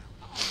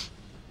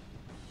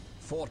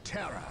 For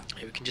terror.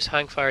 Yeah, we can just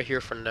hang fire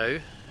here for now,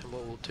 and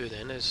what we'll do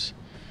then is,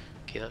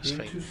 okay, that's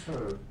Into fine.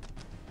 serve.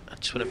 I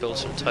just want to build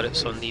some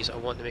turrets on these. I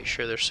want to make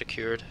sure they're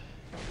secured.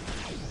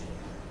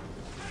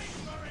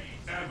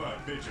 Ever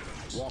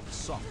vigilant. Walk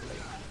softly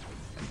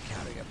and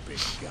carry a big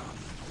gun.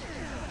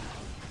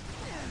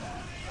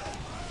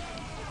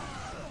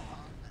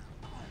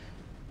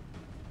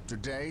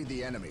 Today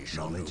the enemy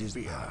shall know Knowledge is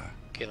fear. power.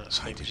 Okay, that's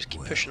fine. We Hide just it keep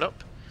well. pushing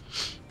up.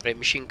 Right,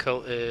 machine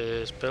cult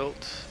is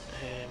built.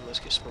 Let's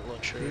get smoke Into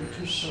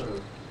launchers.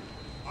 serve.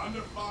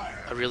 Under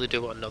fire. I really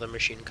do want another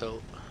machine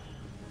cult.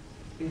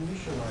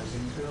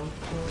 Initializing build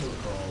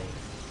protocol.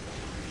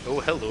 Oh,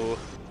 hello.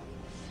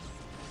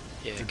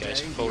 Yeah, Today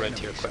guys, the fall around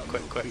enemy here quick, shall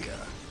quick, know quick. fear.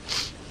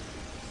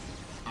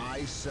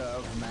 I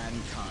serve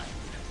mankind.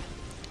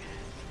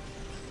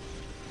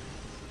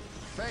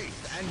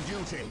 Faith and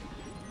duty.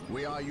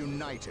 We are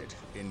united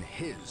in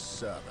his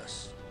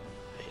service.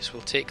 Right, so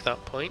we'll take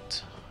that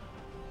point.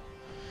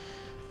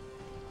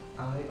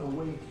 I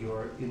await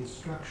your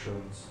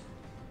instructions.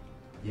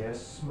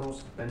 Yes,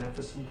 most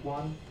beneficent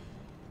one.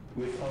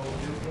 With all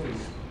due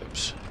haste.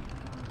 Oops.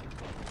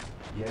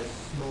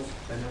 Yes, most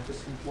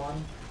beneficent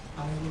one.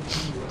 I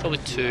will do Probably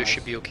as you two ask.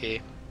 should be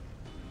okay.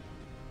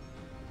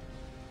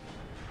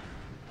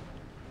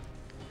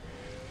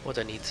 What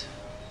do I need?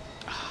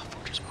 Ah,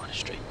 Fortress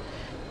Monastery.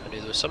 I knew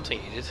there was something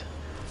needed.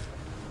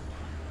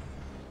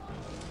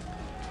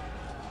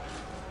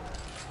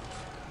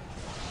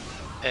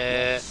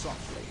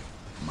 Softly.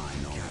 My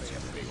knowledge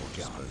of your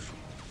disposal.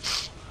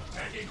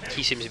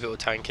 He seems to be able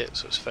to tank it,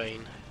 so it's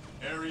fine.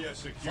 Area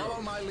secure.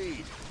 Follow my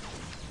lead.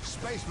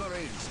 Space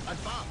Marines,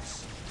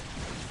 advance.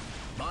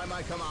 By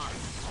my command,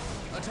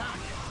 attack.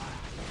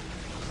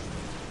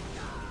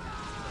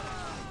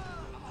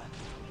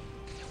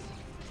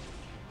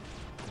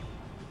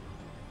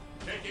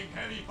 Taking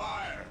heavy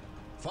fire.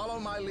 Follow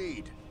my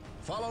lead.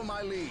 Follow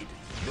my lead.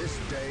 This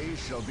day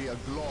shall be a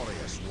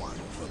glorious one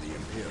for the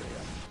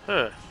Imperium.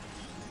 Huh.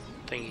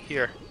 Thing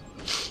here.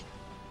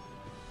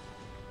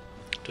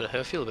 Don't know how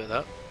I feel about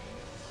that.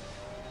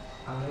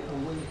 I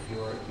await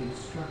your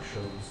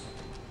instructions.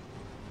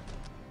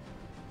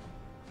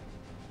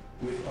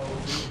 With all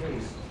due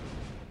haste.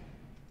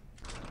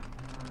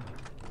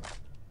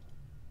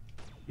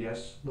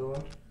 Yes,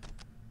 Lord?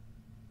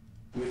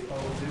 With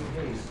all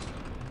due haste.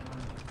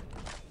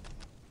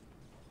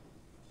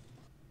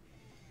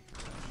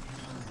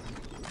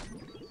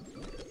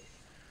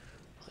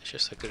 Let's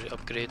just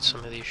upgrade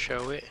some of these,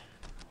 shall we?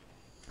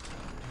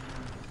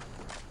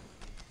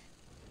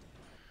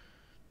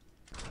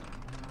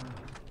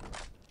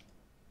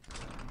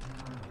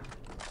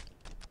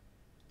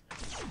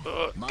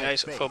 Oh,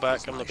 guys, fall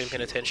back. I'm not being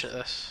paying attention to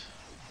this.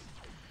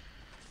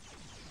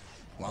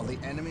 While the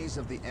enemies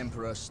of the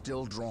Emperor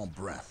still draw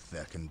breath,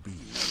 there can be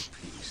no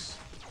peace.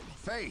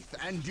 Faith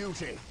and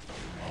duty.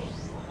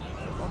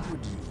 What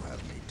would you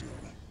have me do?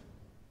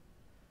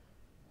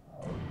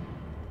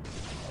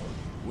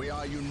 We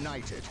are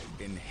united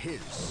in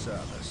his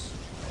service.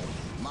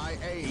 My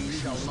aim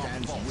shall not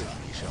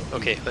falter.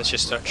 Okay, let's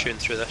just start chewing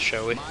through this,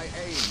 shall we? My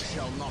aim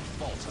shall not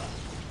falter.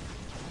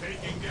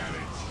 Taking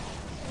damage.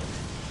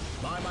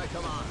 By my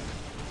command,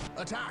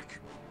 attack!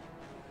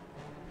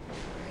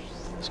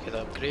 Let's get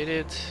that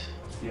upgraded.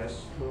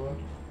 Yes, Lord?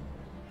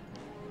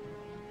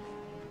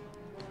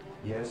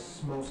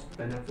 Yes, most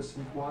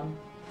beneficent one?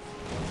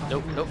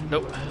 Nope, nope,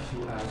 nope. As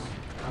you ask,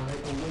 I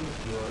await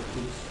your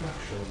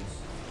instructions.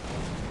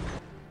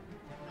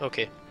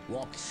 Okay,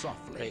 Walk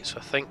softly. right, so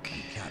I think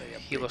Carry a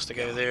he big lost a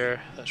guy gun.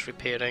 there. That's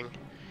repairing.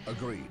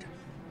 Agreed.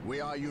 We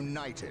are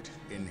united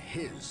in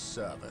his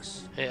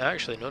service. Hey,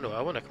 actually, no,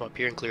 I want to come up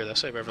here and clear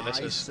this out, wherever this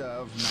I is.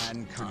 serve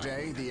mankind.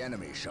 Today the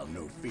enemy shall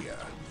know fear.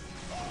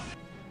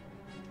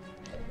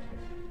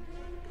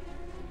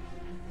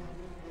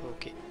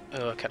 Okay.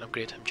 Oh, I can't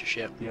upgrade him just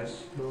yet.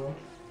 Yes, Lord?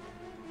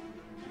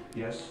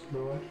 Yes,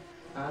 Lord?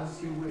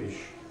 As you wish.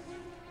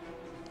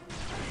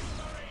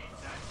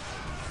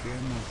 Fear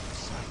not the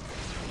sight.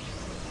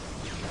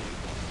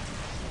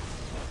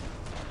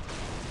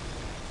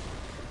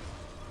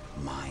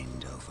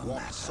 Mind over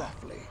Walk matter.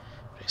 softly.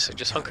 Right, so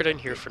just hunker down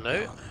here for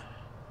now.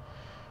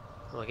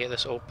 I'll get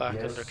this all back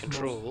Yes, under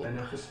control. most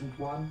beneficent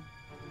one?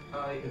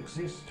 I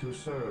exist to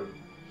serve.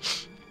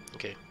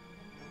 Okay.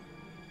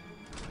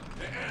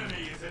 The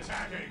enemy is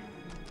attacking.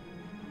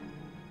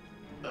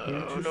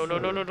 Oh,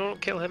 no,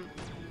 don't kill him.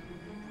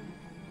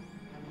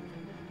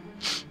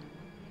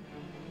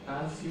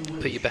 As you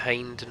wish. Put you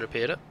behind and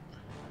repair it.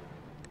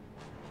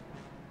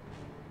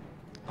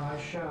 I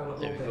shall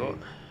There we obey. go.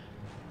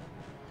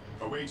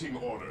 Awaiting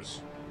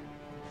orders.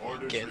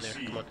 Orders Get in there,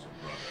 received, come on. brother.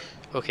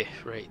 Okay,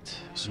 right.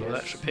 So Yes,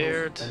 that's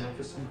repaired. most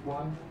beneficent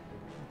one?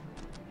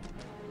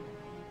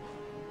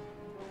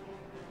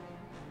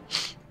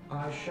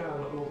 I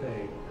shall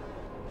obey.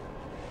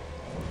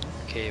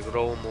 Okay, we're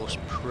almost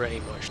pretty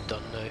much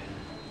done now.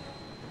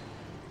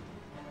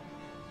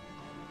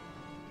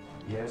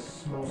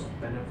 Yes, most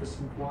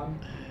beneficent one?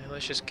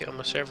 Let's just get all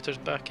my servitors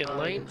back in I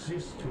line.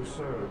 exist to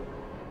serve.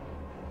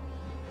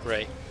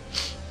 Right.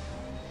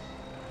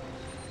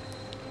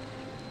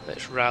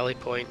 Let's rally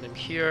point them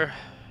here.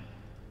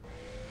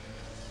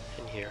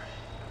 And here.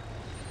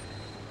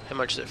 How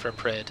much is it for a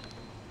pred?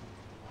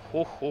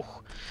 Ho ho.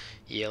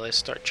 Yeah, let's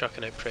start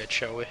chucking out pred,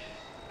 shall we?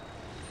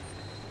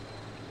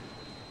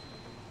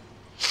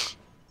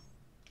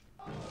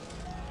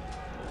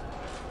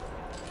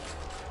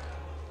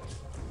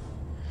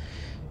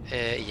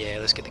 Yeah,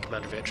 let's get the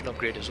Commander Veteran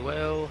upgrade as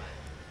well.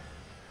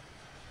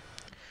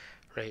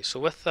 Right, so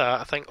with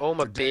that, I think all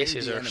my Today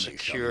bases the are enemy shall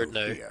secured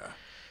know now. fear.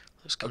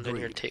 Let's come down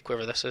here and Agreed. take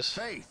wherever this is.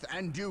 Faith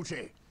and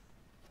duty.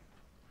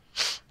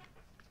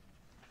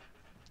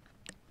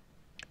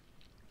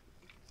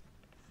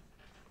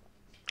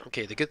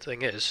 Okay, the good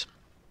thing is,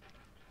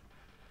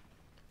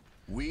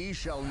 We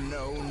shall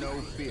know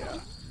no fear.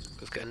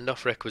 we've got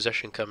enough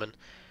requisition coming.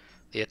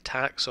 The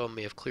attacks on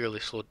me have clearly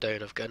slowed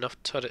down. I've got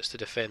enough turrets to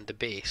defend the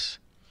base.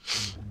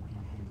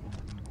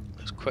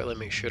 Let's quickly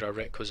make sure our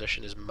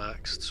requisition is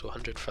maxed, so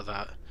 100 for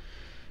that.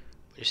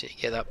 We just need to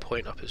get that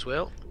point up as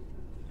well.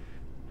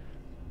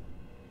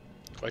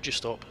 Why'd you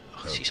stop?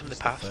 Oh, see some of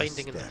the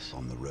pathfinding in this.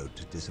 On the road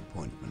to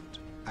disappointment.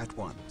 At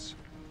once.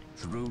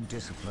 Through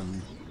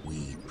discipline,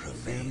 we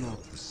prevail. Fear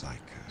not the psyker.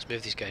 Let's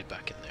move these guys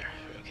back in there.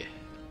 Okay.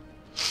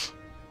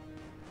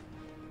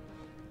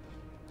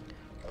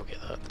 We'll get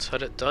that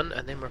turret done,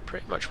 and then we're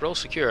all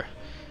secure.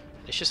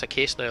 It's just a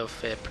case now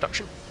of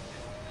production.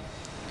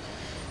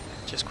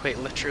 Just quite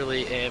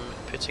literally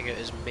putting out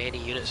as many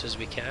units as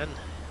we can.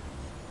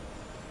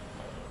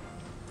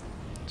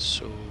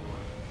 So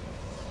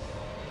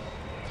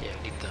yeah,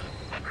 I need that.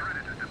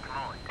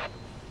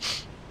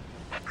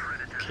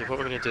 Okay, what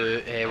we're going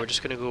to do, we're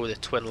just going to go with the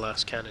twin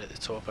last cannon at the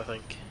top, I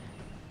think.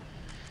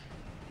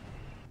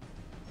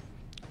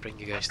 Bring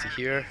you guys to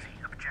here.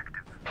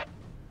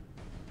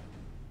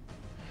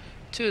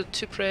 Two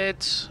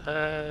Preds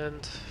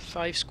and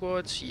 5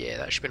 squads. Yeah,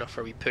 that should be enough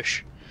for a wee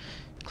push.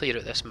 Clear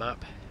out this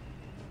map.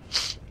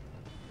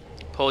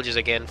 Apologies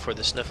again for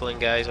the sniffling,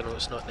 guys. I know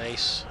it's not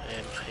nice.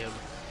 I am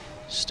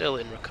still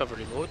in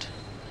recovery mode.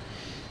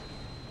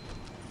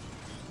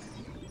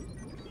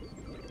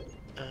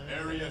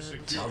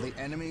 While the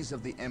enemies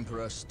of the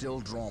Emperor still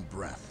draw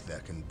breath,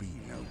 there can be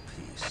no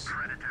peace.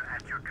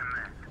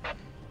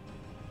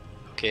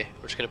 Okay,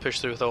 we're just going to push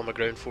through with all my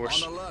ground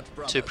force. Alert,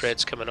 2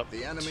 Preds coming up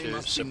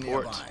to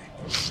support.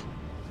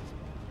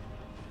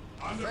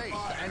 Faith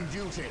and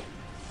duty.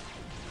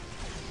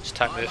 Just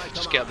attack move,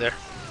 just get up there.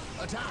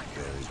 Attack.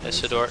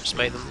 Isidore,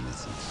 smite them.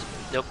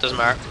 Nope, doesn't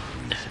matter.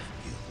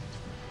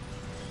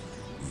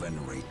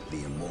 Venerate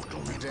the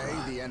immortal Today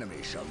Emperor. the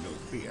enemy shall know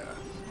fear.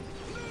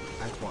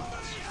 At once,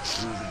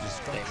 through the Right,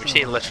 destruction we're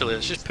seeing literally,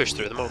 let's just push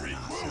through them all.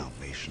 Our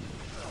salvation.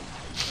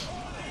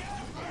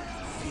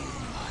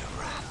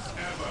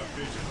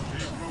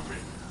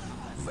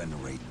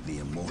 Venerate the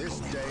immortal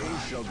This Emperor. day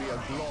shall be a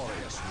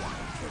glorious one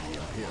for the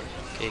Imperium.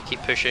 Okay,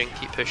 keep pushing,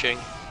 keep pushing.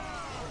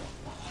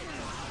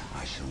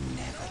 I shall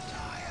never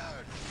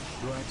tire.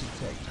 Do I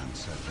detect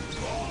uncertainty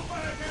in your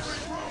purpose?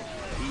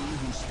 He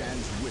who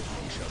stands with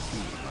me shall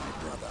be my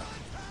brother.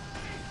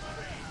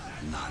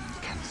 None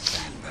can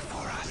stand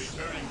before us.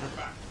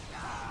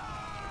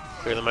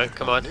 Clear them out,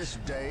 come on. This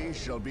day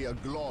shall be a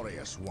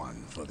glorious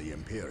one for the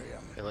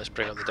Imperium. Okay, let's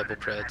bring up the double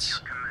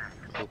Preds.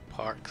 We'll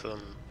park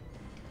them.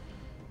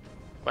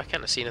 Why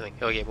can't I see anything?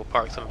 Oh yeah, we'll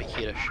park them but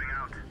hereish.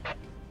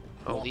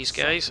 Oh, these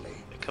guys?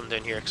 They come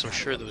down here because I'm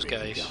sure those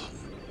guys...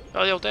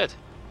 Oh, they're all dead.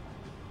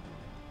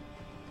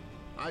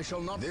 I shall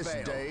not fail. This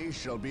day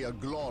shall be a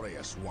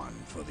glorious one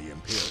for the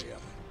Imperium.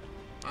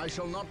 I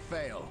shall not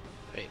fail.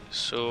 Right,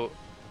 so...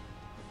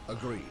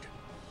 Agreed.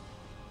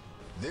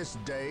 This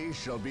day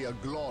shall be a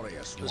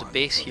glorious one. There's a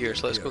base for the here,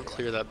 so let's go and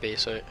Imperium. clear that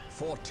base out.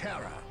 For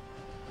terror.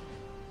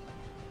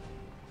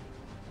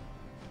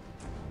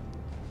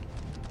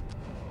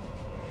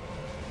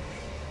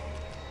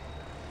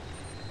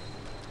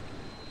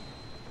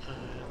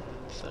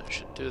 That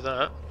should do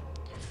that.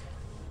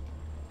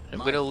 I'm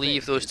My going to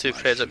leave faith those is 2 my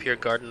Preds up here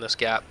shield. guarding this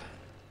gap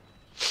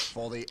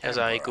For the as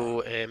I Emperor. go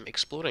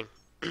exploring,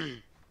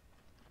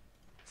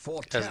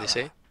 For as they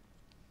say.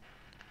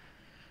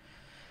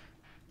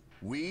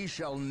 We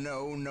shall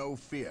know no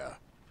fear.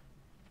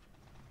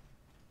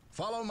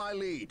 Follow my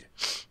lead.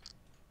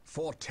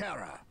 For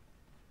terror.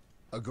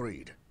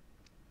 Agreed.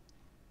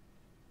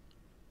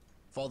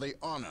 For the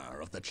honor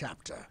of the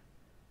chapter.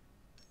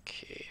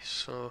 Okay,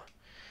 so...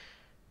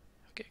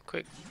 Getting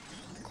quite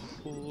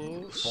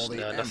close. For the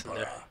Nah, nothing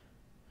Emperor. there.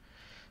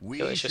 We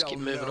Okay, let's just shall keep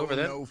moving know over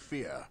then. no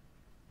fear.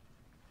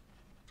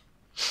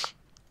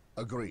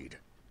 Agreed.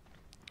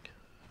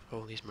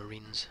 All these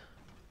Marines.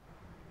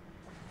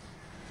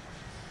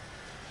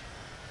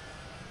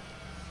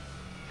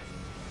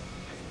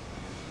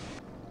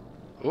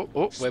 Oh,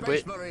 wait, Space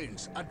wait.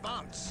 Marines,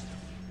 advance.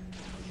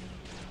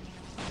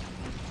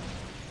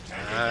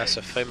 Ah, so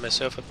I found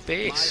myself a My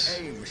base.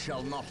 aim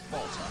shall not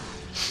falter.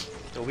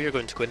 Oh, we are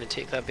going to go in and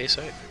take that base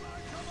out.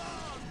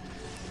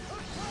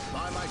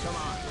 By my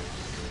command.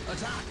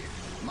 Attack.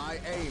 My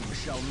aim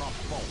shall not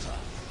falter.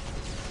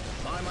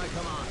 By my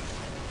command.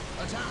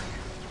 Attack.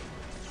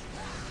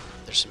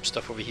 There's some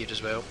stuff over here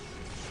as well.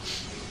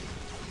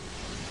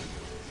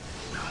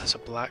 Ah, there's a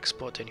black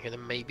spot down here. There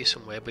might be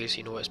some webways,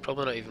 you know. It's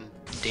probably not even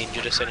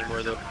dangerous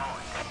anymore though.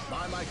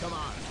 By my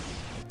command.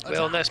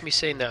 Well, and that's me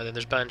saying that, and then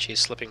there's banshees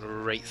slipping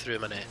right through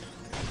my net.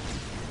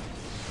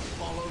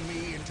 Follow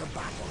me into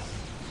battle.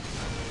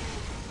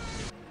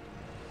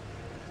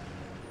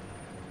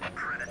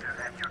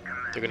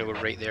 They're going to go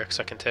right there because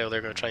I can tell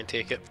they're going to try and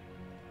take it.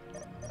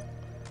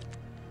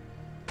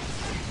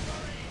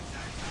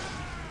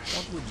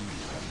 What would you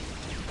have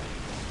me do?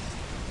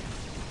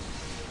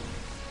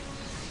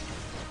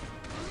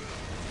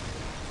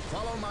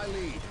 Follow my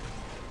lead.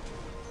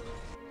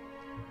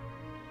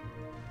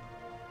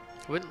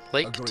 I wouldn't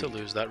like to Agreed.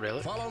 lose that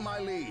relic. Follow my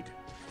lead.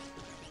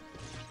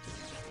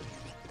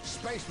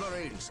 Space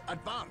Marines,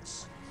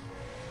 advance.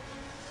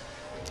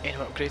 Any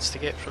upgrades to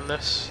get from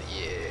this?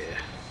 Yeah.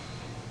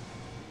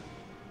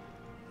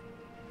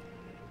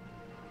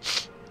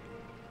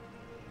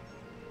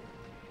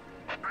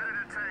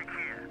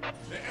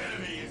 The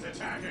enemy is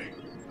attacking.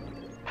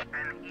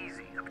 An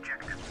easy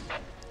objective.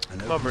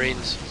 Come on,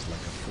 Marines. It's like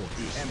a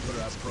fortress. The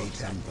Emperor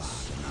Great and protects.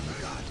 vast and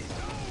unguarded.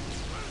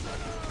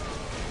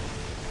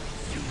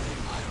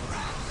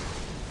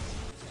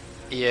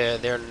 Yeah,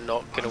 they're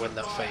not going to win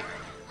that fight.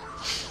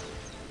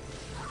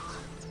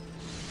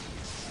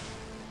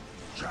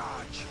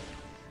 Charge.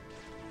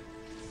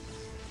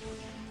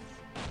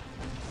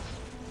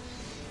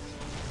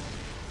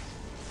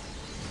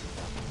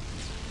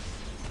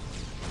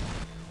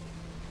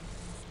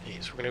 Okay,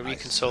 so we're going to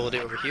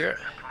reconsolidate over here.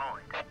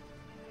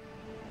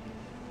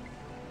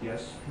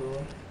 Yes,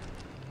 Lord.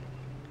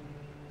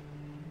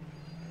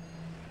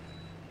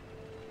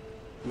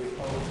 With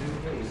all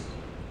due haste.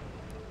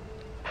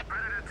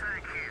 Predator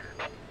tank here.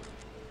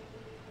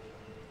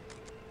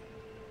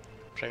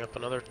 Bring up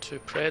another 2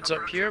 Preds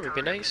up here, would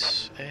be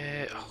nice.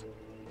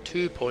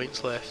 2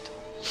 points left.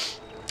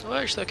 Oh,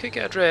 actually, I could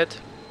get a Dread.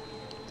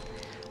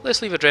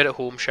 Let's leave a Dread at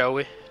home, shall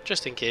we?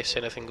 Just in case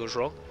anything goes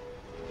wrong.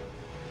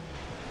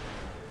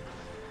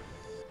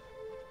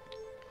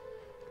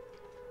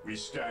 We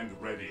stand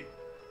ready.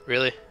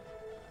 Really?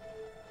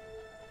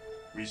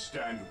 We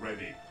stand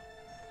ready.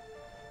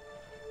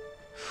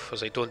 I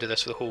was like, don't do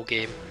this for the whole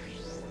game.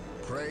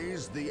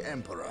 Praise the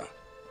Emperor.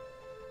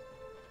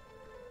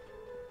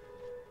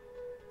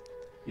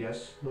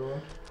 Yes,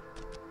 Lord.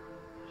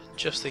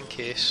 Just in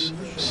case.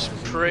 It's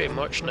pretty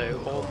much now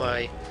all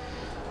my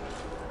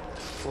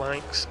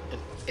flanks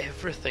and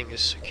everything is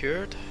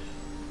secured.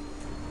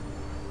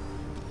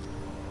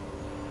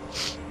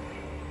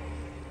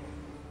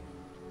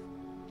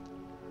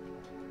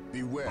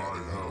 Beware the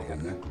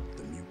alien,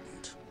 the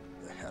mutant,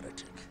 the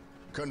heretic.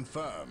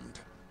 Confirmed.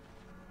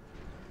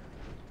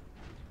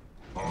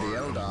 The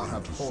Eldar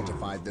have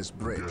fortified this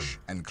bridge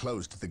and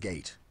closed the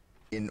gate.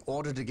 In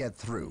order to get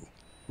through,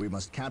 we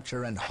must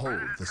capture and hold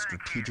the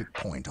strategic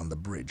point on the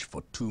bridge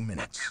for 2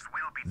 minutes.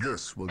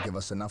 This will give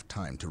us enough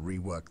time to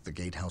rework the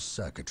gatehouse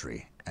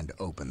circuitry and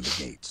open the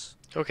gates.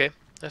 Okay,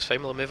 that's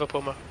fine. We'll move up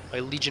on my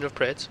legion of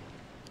Preds.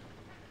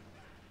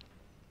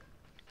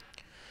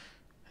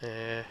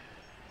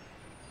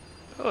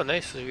 Oh,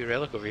 nice. There's a wee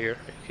relic over here.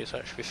 Okay, so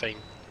that should be fine.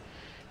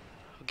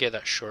 I'll get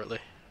that shortly.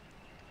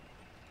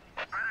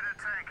 Predator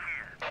tank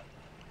here.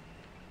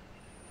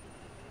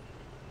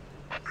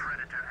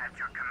 Predator at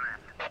your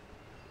command.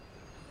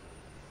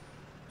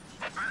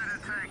 Predator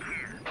tank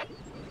here.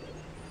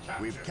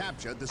 We've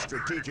captured the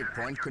strategic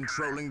point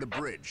controlling the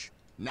bridge.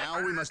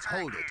 Now we must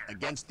hold it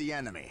against the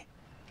enemy.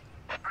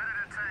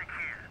 Predator tank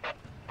here.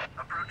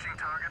 Approaching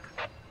target.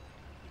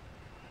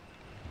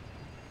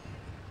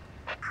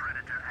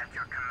 Predator at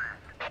your command.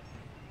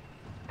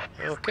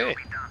 Okay.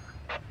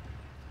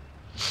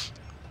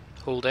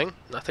 Holding.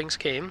 Nothing's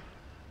came.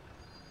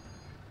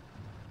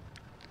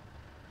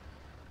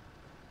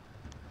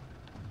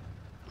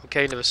 I'm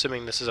kind of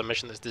assuming this is a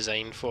mission that's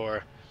designed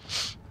for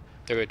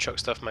they're going to chuck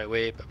stuff my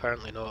way, but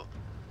apparently not.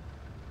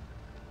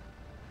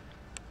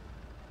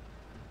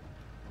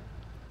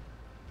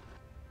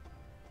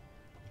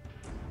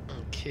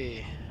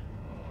 Okay.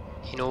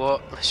 You know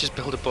what? Let's just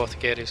build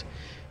apothecaries.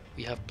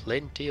 We have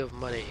plenty of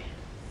money.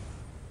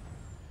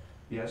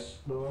 Yes,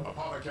 Lord.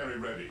 Apothecary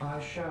ready.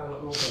 I shall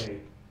obey.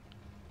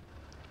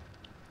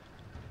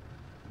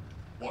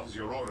 What is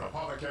your order?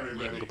 Apothecary You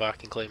can ready. go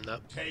back and claim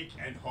that. Take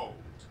and hold.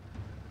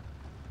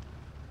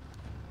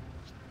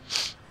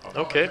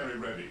 Okay. Apothecary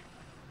ready.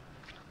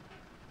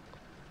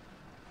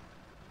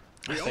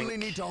 We I only think-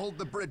 need to hold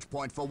the bridge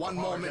point for 1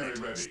 more Apothecary minute.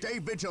 ready. Stay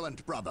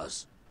vigilant,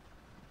 brothers.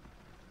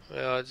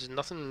 Well, there's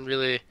nothing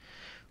really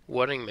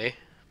worrying me.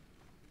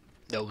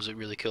 That was a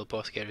really cool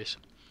apothecaries.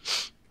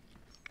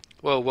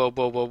 Whoa, whoa,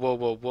 whoa, whoa, whoa,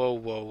 whoa, whoa,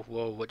 whoa,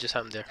 whoa, what just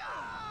happened there?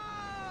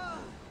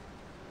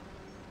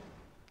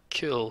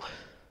 Cool.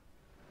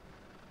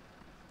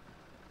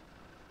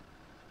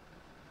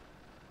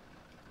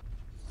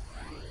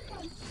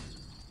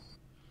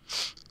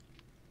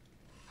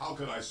 How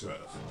can I serve?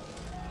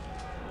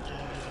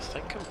 I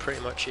think I'm pretty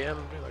much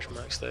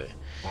maxed out.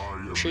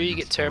 I'm sure you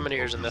get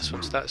Terminators in this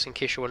one, so that's in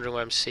case you're wondering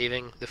why I'm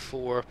saving the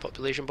 4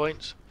 population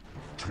points.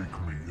 Take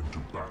me into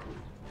battle.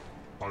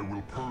 I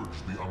will purge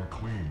the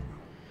unclean.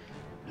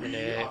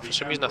 And for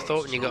some reason I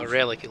thought when you got a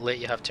relic it let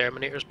you have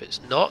Terminators, but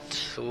it's not,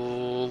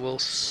 so we'll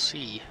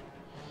see.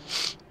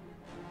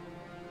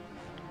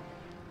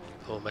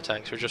 Oh, my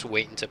tanks are just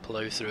waiting to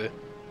plough through.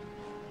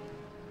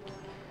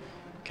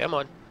 Come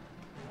on.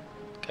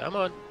 Come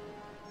on.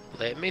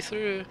 Let me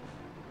through.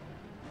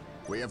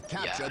 We have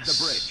captured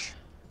the bridge.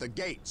 The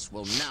gates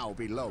will now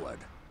be lowered.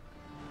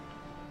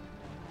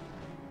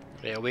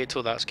 Yeah, wait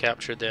till that's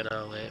captured, then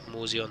I'll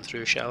mosey on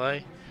through, shall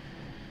I?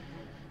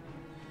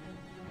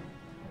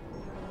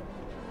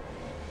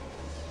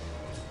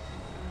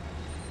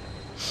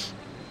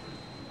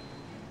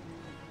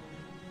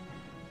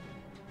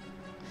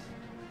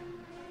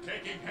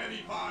 Taking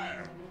heavy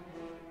fire.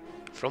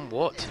 From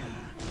what?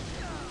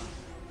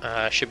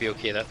 Should be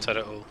okay, that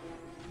turret will...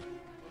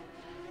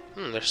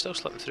 they're still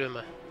slipping through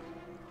me.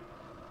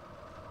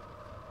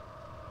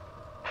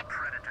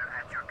 Predator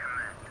at your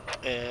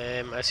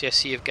command. I see a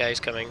sea of guys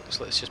coming,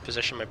 so let's just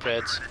position my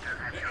Preds.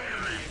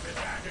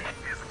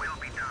 His will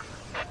be done.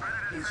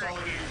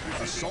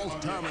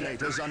 Assault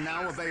Terminators are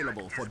now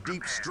available for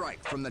deep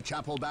strike from the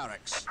Chapel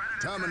Barracks.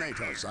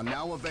 Terminators are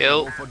now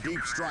available for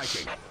deep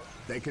striking.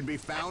 They can be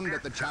found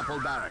at the Chapel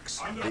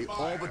Barracks. The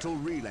orbital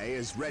relay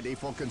is ready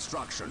for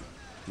construction.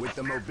 With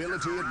the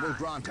mobility it will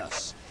grant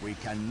us, we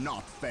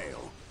cannot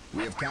fail.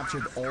 We have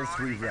captured all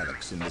 3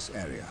 relics in this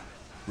area.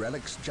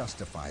 Relics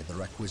justify the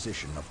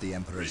requisition of the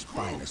Emperor's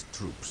finest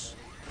troops.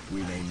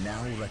 We may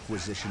now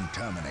requisition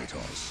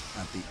Terminators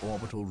at the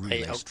orbital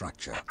relay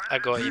structure. I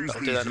got you, Use but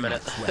I'll do that in a these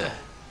minute. units well.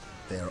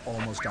 they are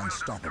almost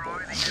unstoppable on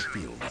the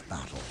field of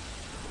battle.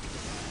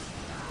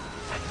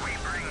 We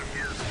bring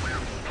his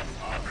will.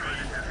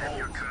 Predator at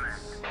your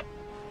command.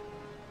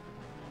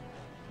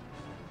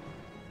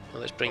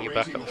 Well, let's bring you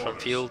back up the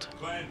front field.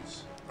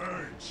 Cleanse.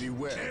 Purge.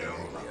 Beware the Kill.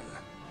 alien,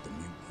 the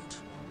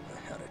mutant, the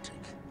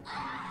heretic.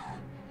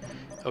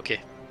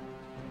 Okay.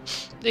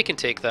 They can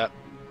take that.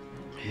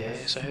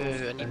 So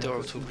I need the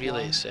orbital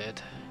relay, it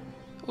said.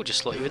 Oh, just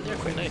slot you in there,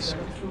 quite nice.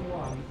 Sector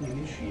 1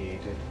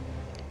 initiated.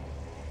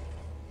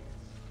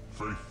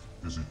 Faith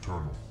is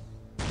eternal.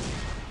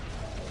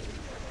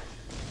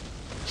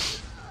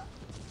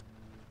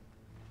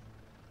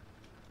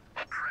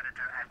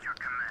 Predator at your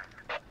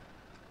command.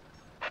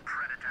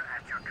 Predator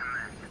at your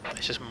command.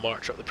 Let's just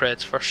march up the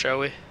Preds first, shall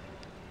we? As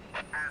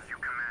you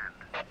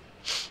command.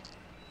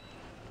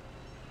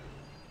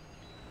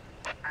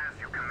 As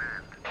you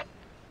command.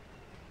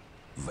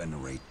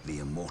 Venerate the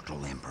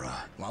immortal Emperor.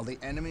 While the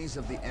enemies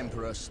of the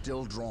Emperor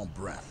still draw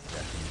breath,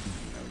 there can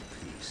be no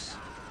peace.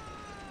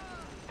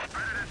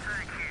 Predator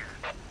tank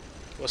here.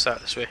 What's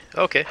that this way?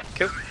 Okay,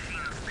 cool. Machine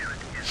spirit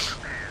is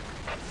prepared.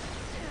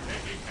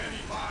 Taking heavy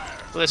fire.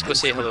 Well, let's go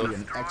say This would hello. be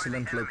an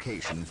excellent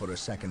location for a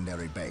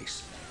secondary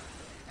base.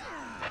 The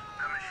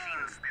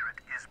machine spirit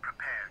is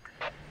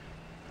prepared.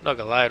 Not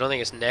gonna lie, I don't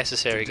think it's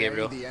necessary, Today,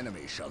 Gabriel. the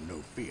enemy shall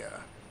know fear.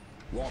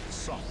 Walk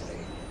softly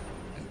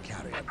and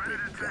carry a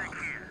Predator big tank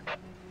gun. here.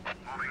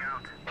 Moving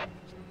out.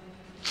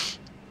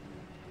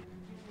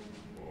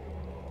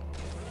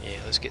 Yeah,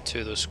 let's get two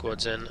of those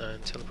squads in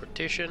and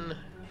teleportation.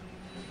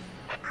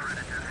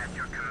 Predator at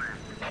your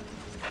command.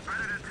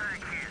 Predator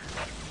tank here.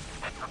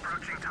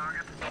 Approaching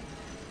target.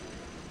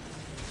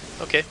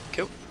 Okay,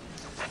 cool.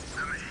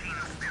 The machine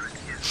spirit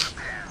is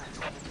prepared.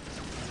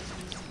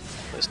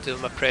 Let's do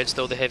my Preds,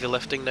 though, the heavy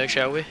lifting now,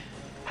 shall we? An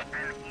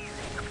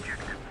easy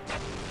objective.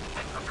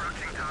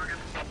 Approaching target.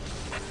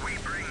 We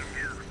bring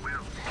his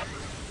will.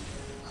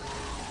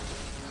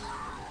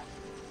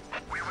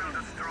 We will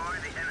destroy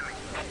the enemy.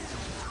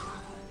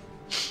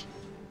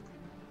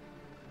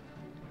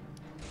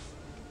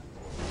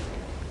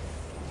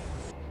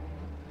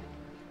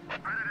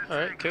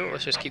 Alright, cool,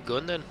 let's just keep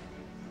going then.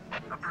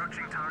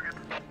 Approaching target.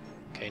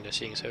 Kinda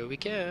seeing as how we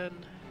can.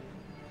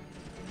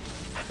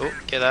 Oh,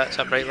 get that, it's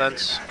that bright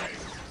lance.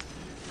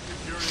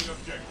 Securing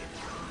objective.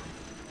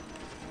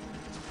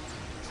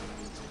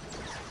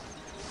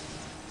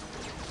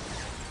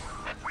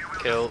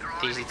 Cool,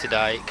 easy to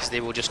die, because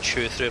they will just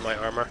chew through my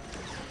armor.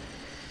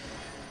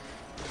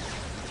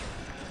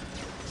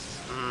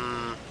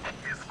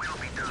 His will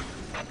be done.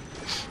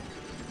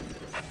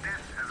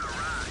 Death has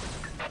arrived.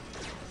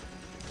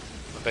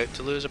 About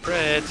to lose a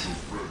Pred.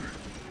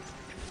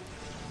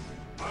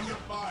 Under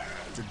fire.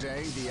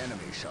 Today, the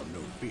enemy shall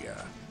know fear.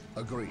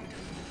 Agreed.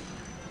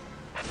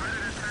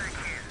 Predator tank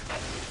here.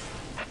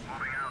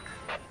 Moving out.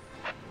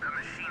 The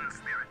machine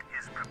spirit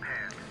is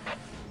prepared.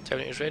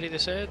 Terminator's ready, they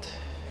said.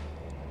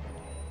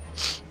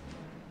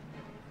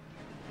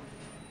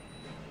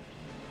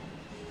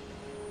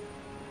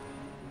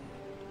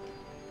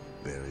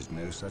 There is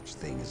no such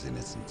thing as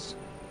innocence.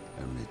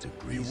 Only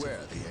degrees Beware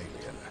of the fear.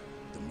 alien,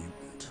 the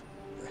mutant,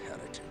 the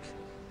heretic.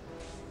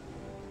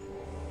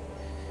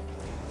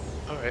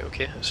 Alright,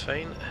 okay, that's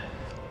fine.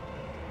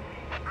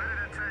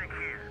 Predator tank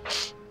here.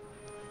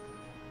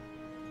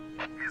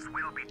 His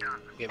will be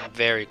done. Getting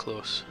very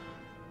close.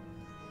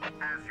 As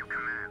you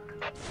command.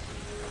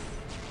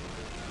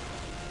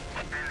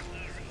 An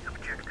easy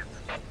objective.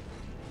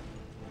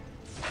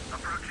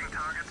 Approaching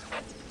target.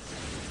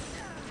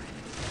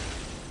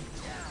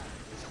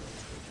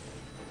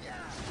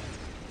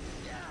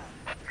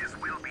 His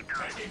will be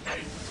done.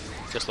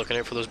 Just looking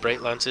out for those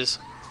bright lances.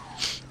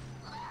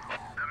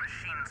 The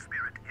machine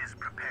spirit is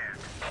prepared.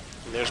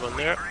 And there's one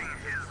there. Bring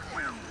his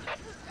will.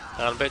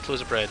 And I'm about to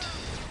lose a Pred. Death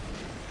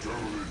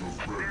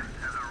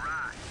has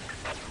arrived.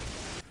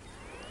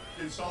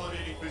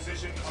 Consolidating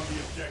position on the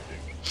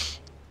objective.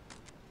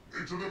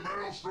 Into the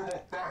maelstrom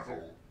of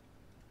battle.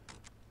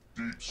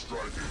 Deep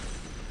striking.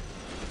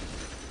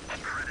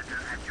 Predator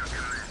at your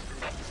command.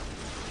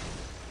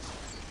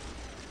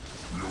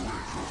 We await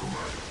your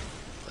command.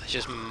 Let's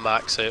just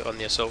max out on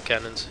the assault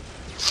cannons.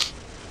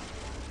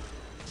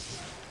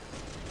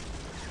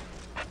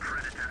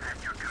 Predator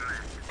at your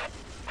command.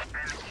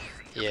 An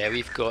easy. Yeah,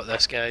 we've got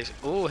this, guys.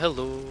 Oh,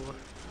 hello.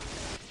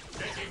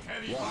 Taking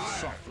heavy Walk fire.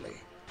 softly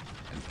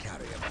and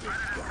carry a big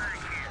Predator gun.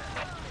 tank here.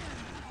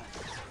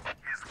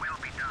 His will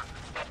be done.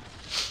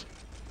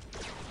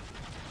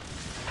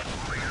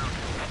 Moving out.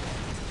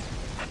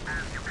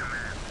 As you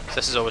command. So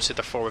this is obviously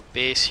the forward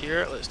base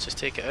here. Let's just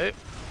take it out.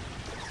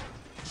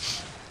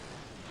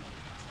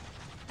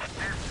 Death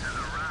has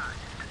arrived.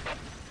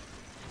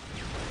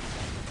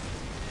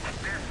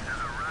 Death has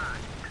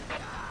arrived.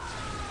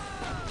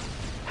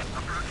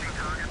 Approaching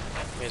target.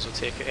 May as well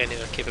take out any of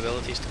their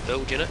capabilities to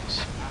build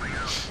units. Moving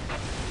out.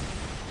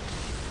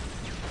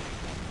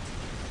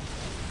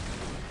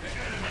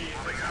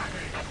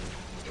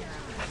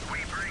 We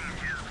bring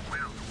his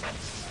will.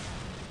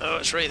 Oh,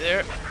 it's right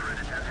there.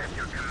 Predator at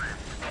your command.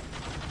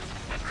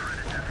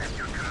 Predator at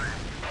your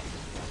command.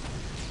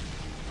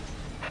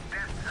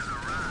 Death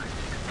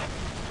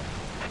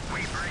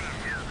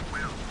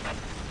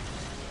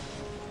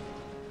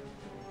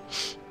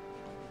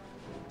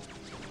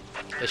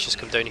let's just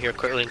come down here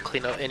quickly and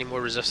clean up any more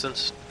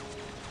resistance.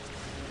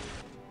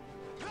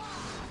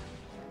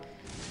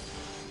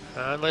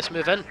 And let's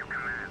move in.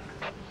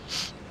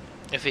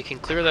 If we can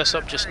clear this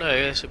up just now,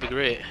 this would be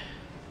great.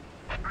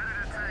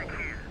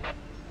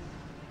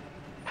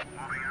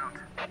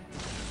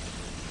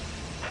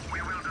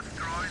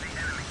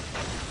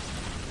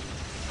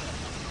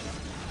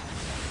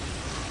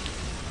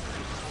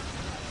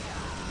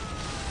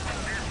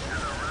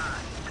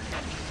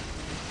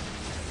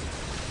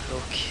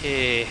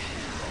 Okay.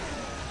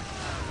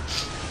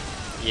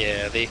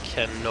 Yeah, they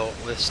cannot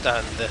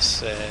withstand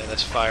this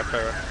this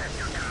firepower.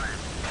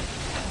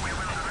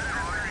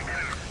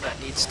 That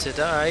needs to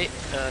die,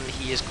 and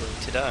he is going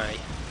to die.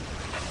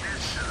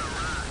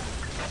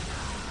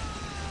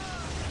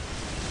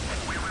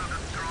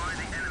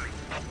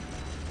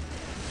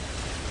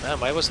 Man,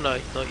 why wasn't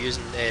I not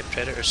using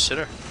predators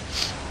sooner?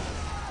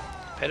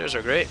 Predators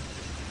are great.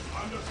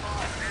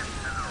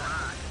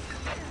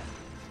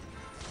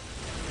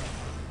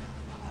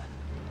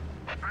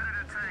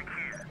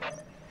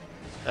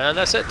 And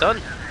that's it,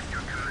 done.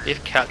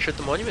 They've captured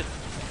the monument.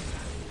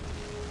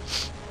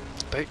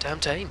 About damn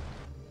time.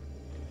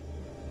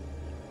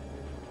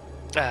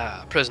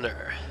 Ah,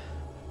 prisoner.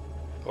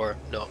 Or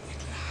not.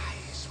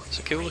 It's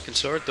a cool looking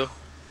sword though.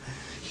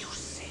 You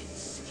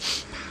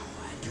sense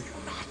power, do you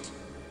not?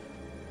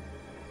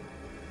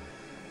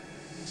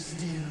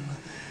 Still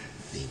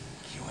think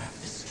you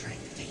have the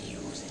strength to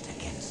use it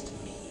against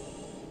me?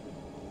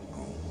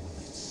 All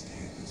that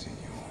stands in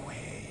your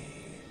way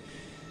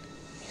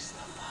is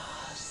the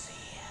Farseer.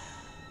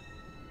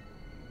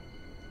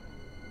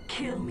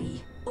 Kill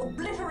me,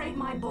 obliterate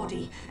my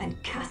body,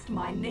 and cast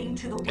my name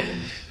to the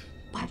wind.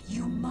 But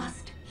you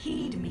must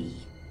heed me.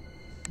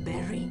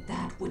 Bury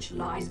that which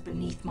lies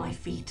beneath my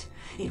feet.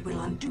 It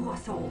will undo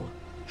us all.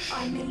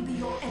 I may be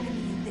your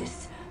enemy in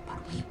this, but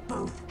we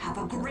both have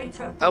a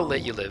greater goal. I'll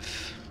let you live.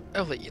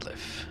 I'll let you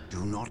live.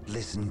 Do not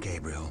listen,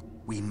 Gabriel.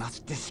 We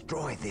must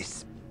destroy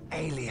this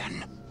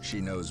alien.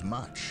 She knows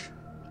much.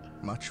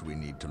 Much we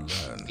need to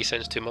learn. He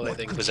sounds too much like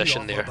the What could she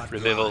Inquisition offer there. but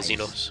Remove all lies?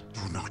 Xenos.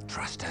 Do not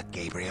trust her,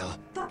 Gabriel.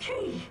 The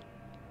key!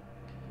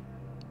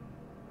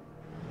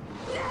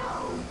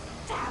 No!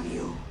 Damn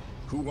you!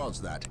 Who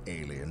was that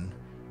alien?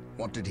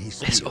 What did he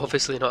steal? It's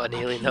obviously not an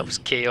alien, that was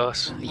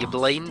chaos. Are you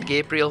blind,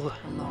 Gabriel?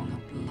 Along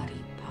a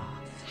bloody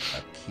path.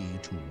 A key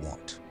to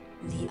what?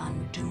 The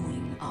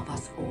undoing of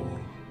us all.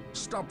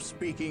 Stop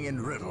speaking in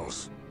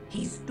riddles.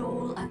 He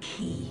stole a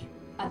key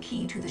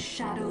to the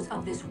shadows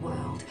of this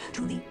world,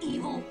 to the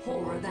evil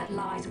horror that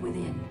lies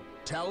within.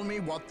 Tell me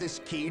what this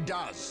key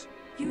does.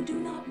 You do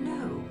not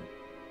know.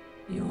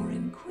 Your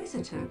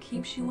Inquisitor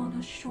keeps you on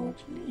a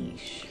short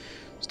leash.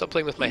 Stop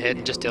playing with my head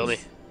and just tell me.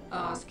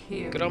 Ask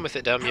him. Get on with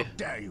it, damn you. How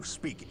dare you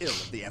speak ill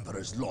of the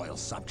Emperor's loyal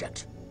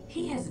subject?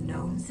 He has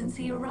known since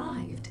he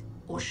arrived.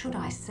 Or should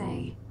I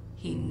say,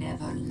 he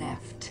never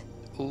left.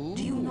 Ooh.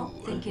 Do you not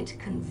think it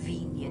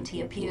convenient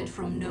he appeared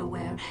from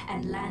nowhere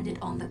and landed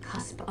on the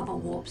cusp of a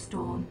warp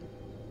storm?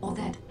 Or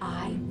that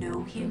I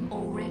know him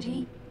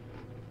already?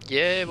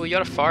 Yeah, well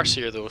you're a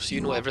Farseer though, so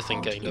you know are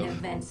everything caught kind in of.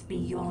 events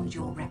beyond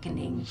your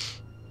reckoning.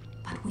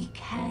 But we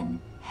can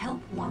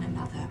help one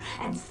another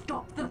and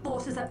stop the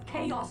forces of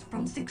chaos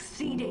from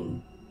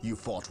succeeding. You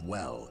fought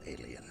well,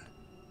 alien.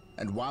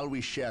 And while we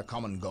share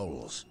common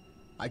goals,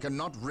 I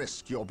cannot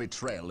risk your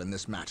betrayal in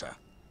this matter.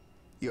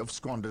 You have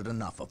squandered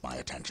enough of my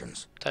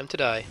attentions. Time to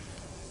die.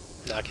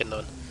 Nah, kidding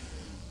on.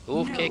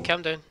 Okay, No.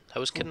 calm down. I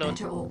was For kidding on.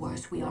 better or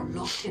worse, we are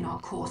locked in our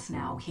course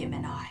now, him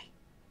and I.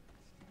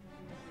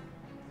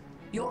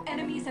 Your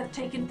enemies have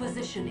taken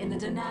position in the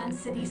Danan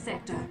City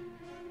sector.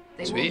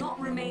 They Sweet. will not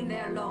remain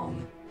there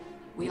long.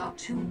 We are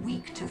too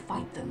weak to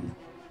fight them.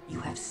 You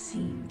have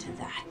seen to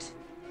that.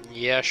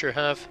 Yeah, I sure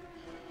have.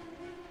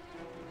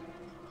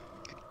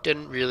 You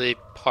didn't really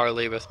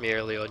parley with me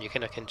early on. You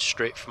kind of came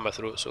straight from my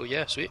throat, so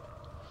yeah, sweet.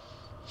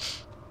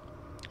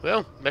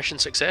 Well, mission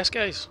success,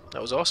 guys.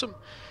 That was awesome.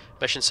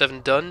 Mission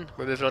 7 done.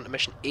 We're moving on to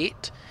mission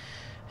 8.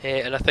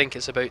 And I think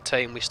it's about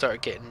time we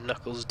started getting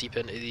knuckles deep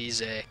into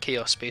these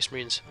Chaos Space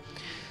Marines.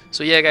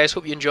 So yeah guys,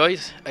 hope you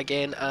enjoyed.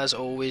 Again, as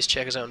always,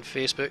 check us out on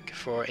Facebook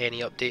for any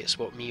updates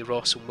what me,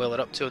 Ross and Will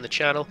are up to on the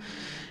channel.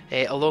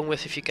 Along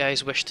with, if you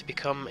guys wish to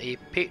become a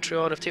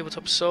Patreon of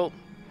Tabletop Assault,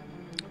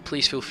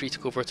 please feel free to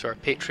go over to our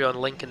Patreon,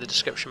 link in the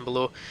description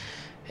below.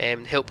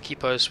 Help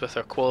keep us with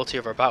our quality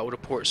of our battle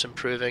reports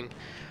improving,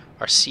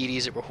 our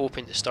series that we're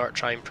hoping to start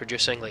trying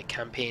producing, like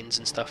campaigns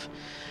and stuff.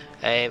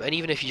 And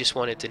even if you just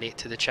want to donate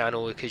to the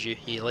channel because you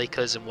like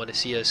us and want to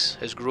see us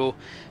grow,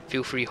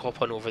 feel free to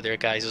hop on over there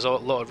guys. There's a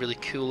lot of really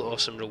cool,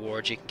 awesome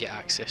rewards you can get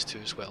access to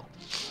as well.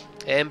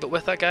 But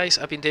with that guys,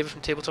 I've been David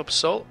from Tabletop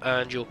Assault,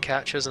 and you'll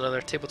catch us in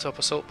another Tabletop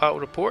Assault battle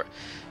report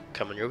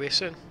coming your way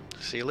soon.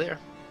 See you later.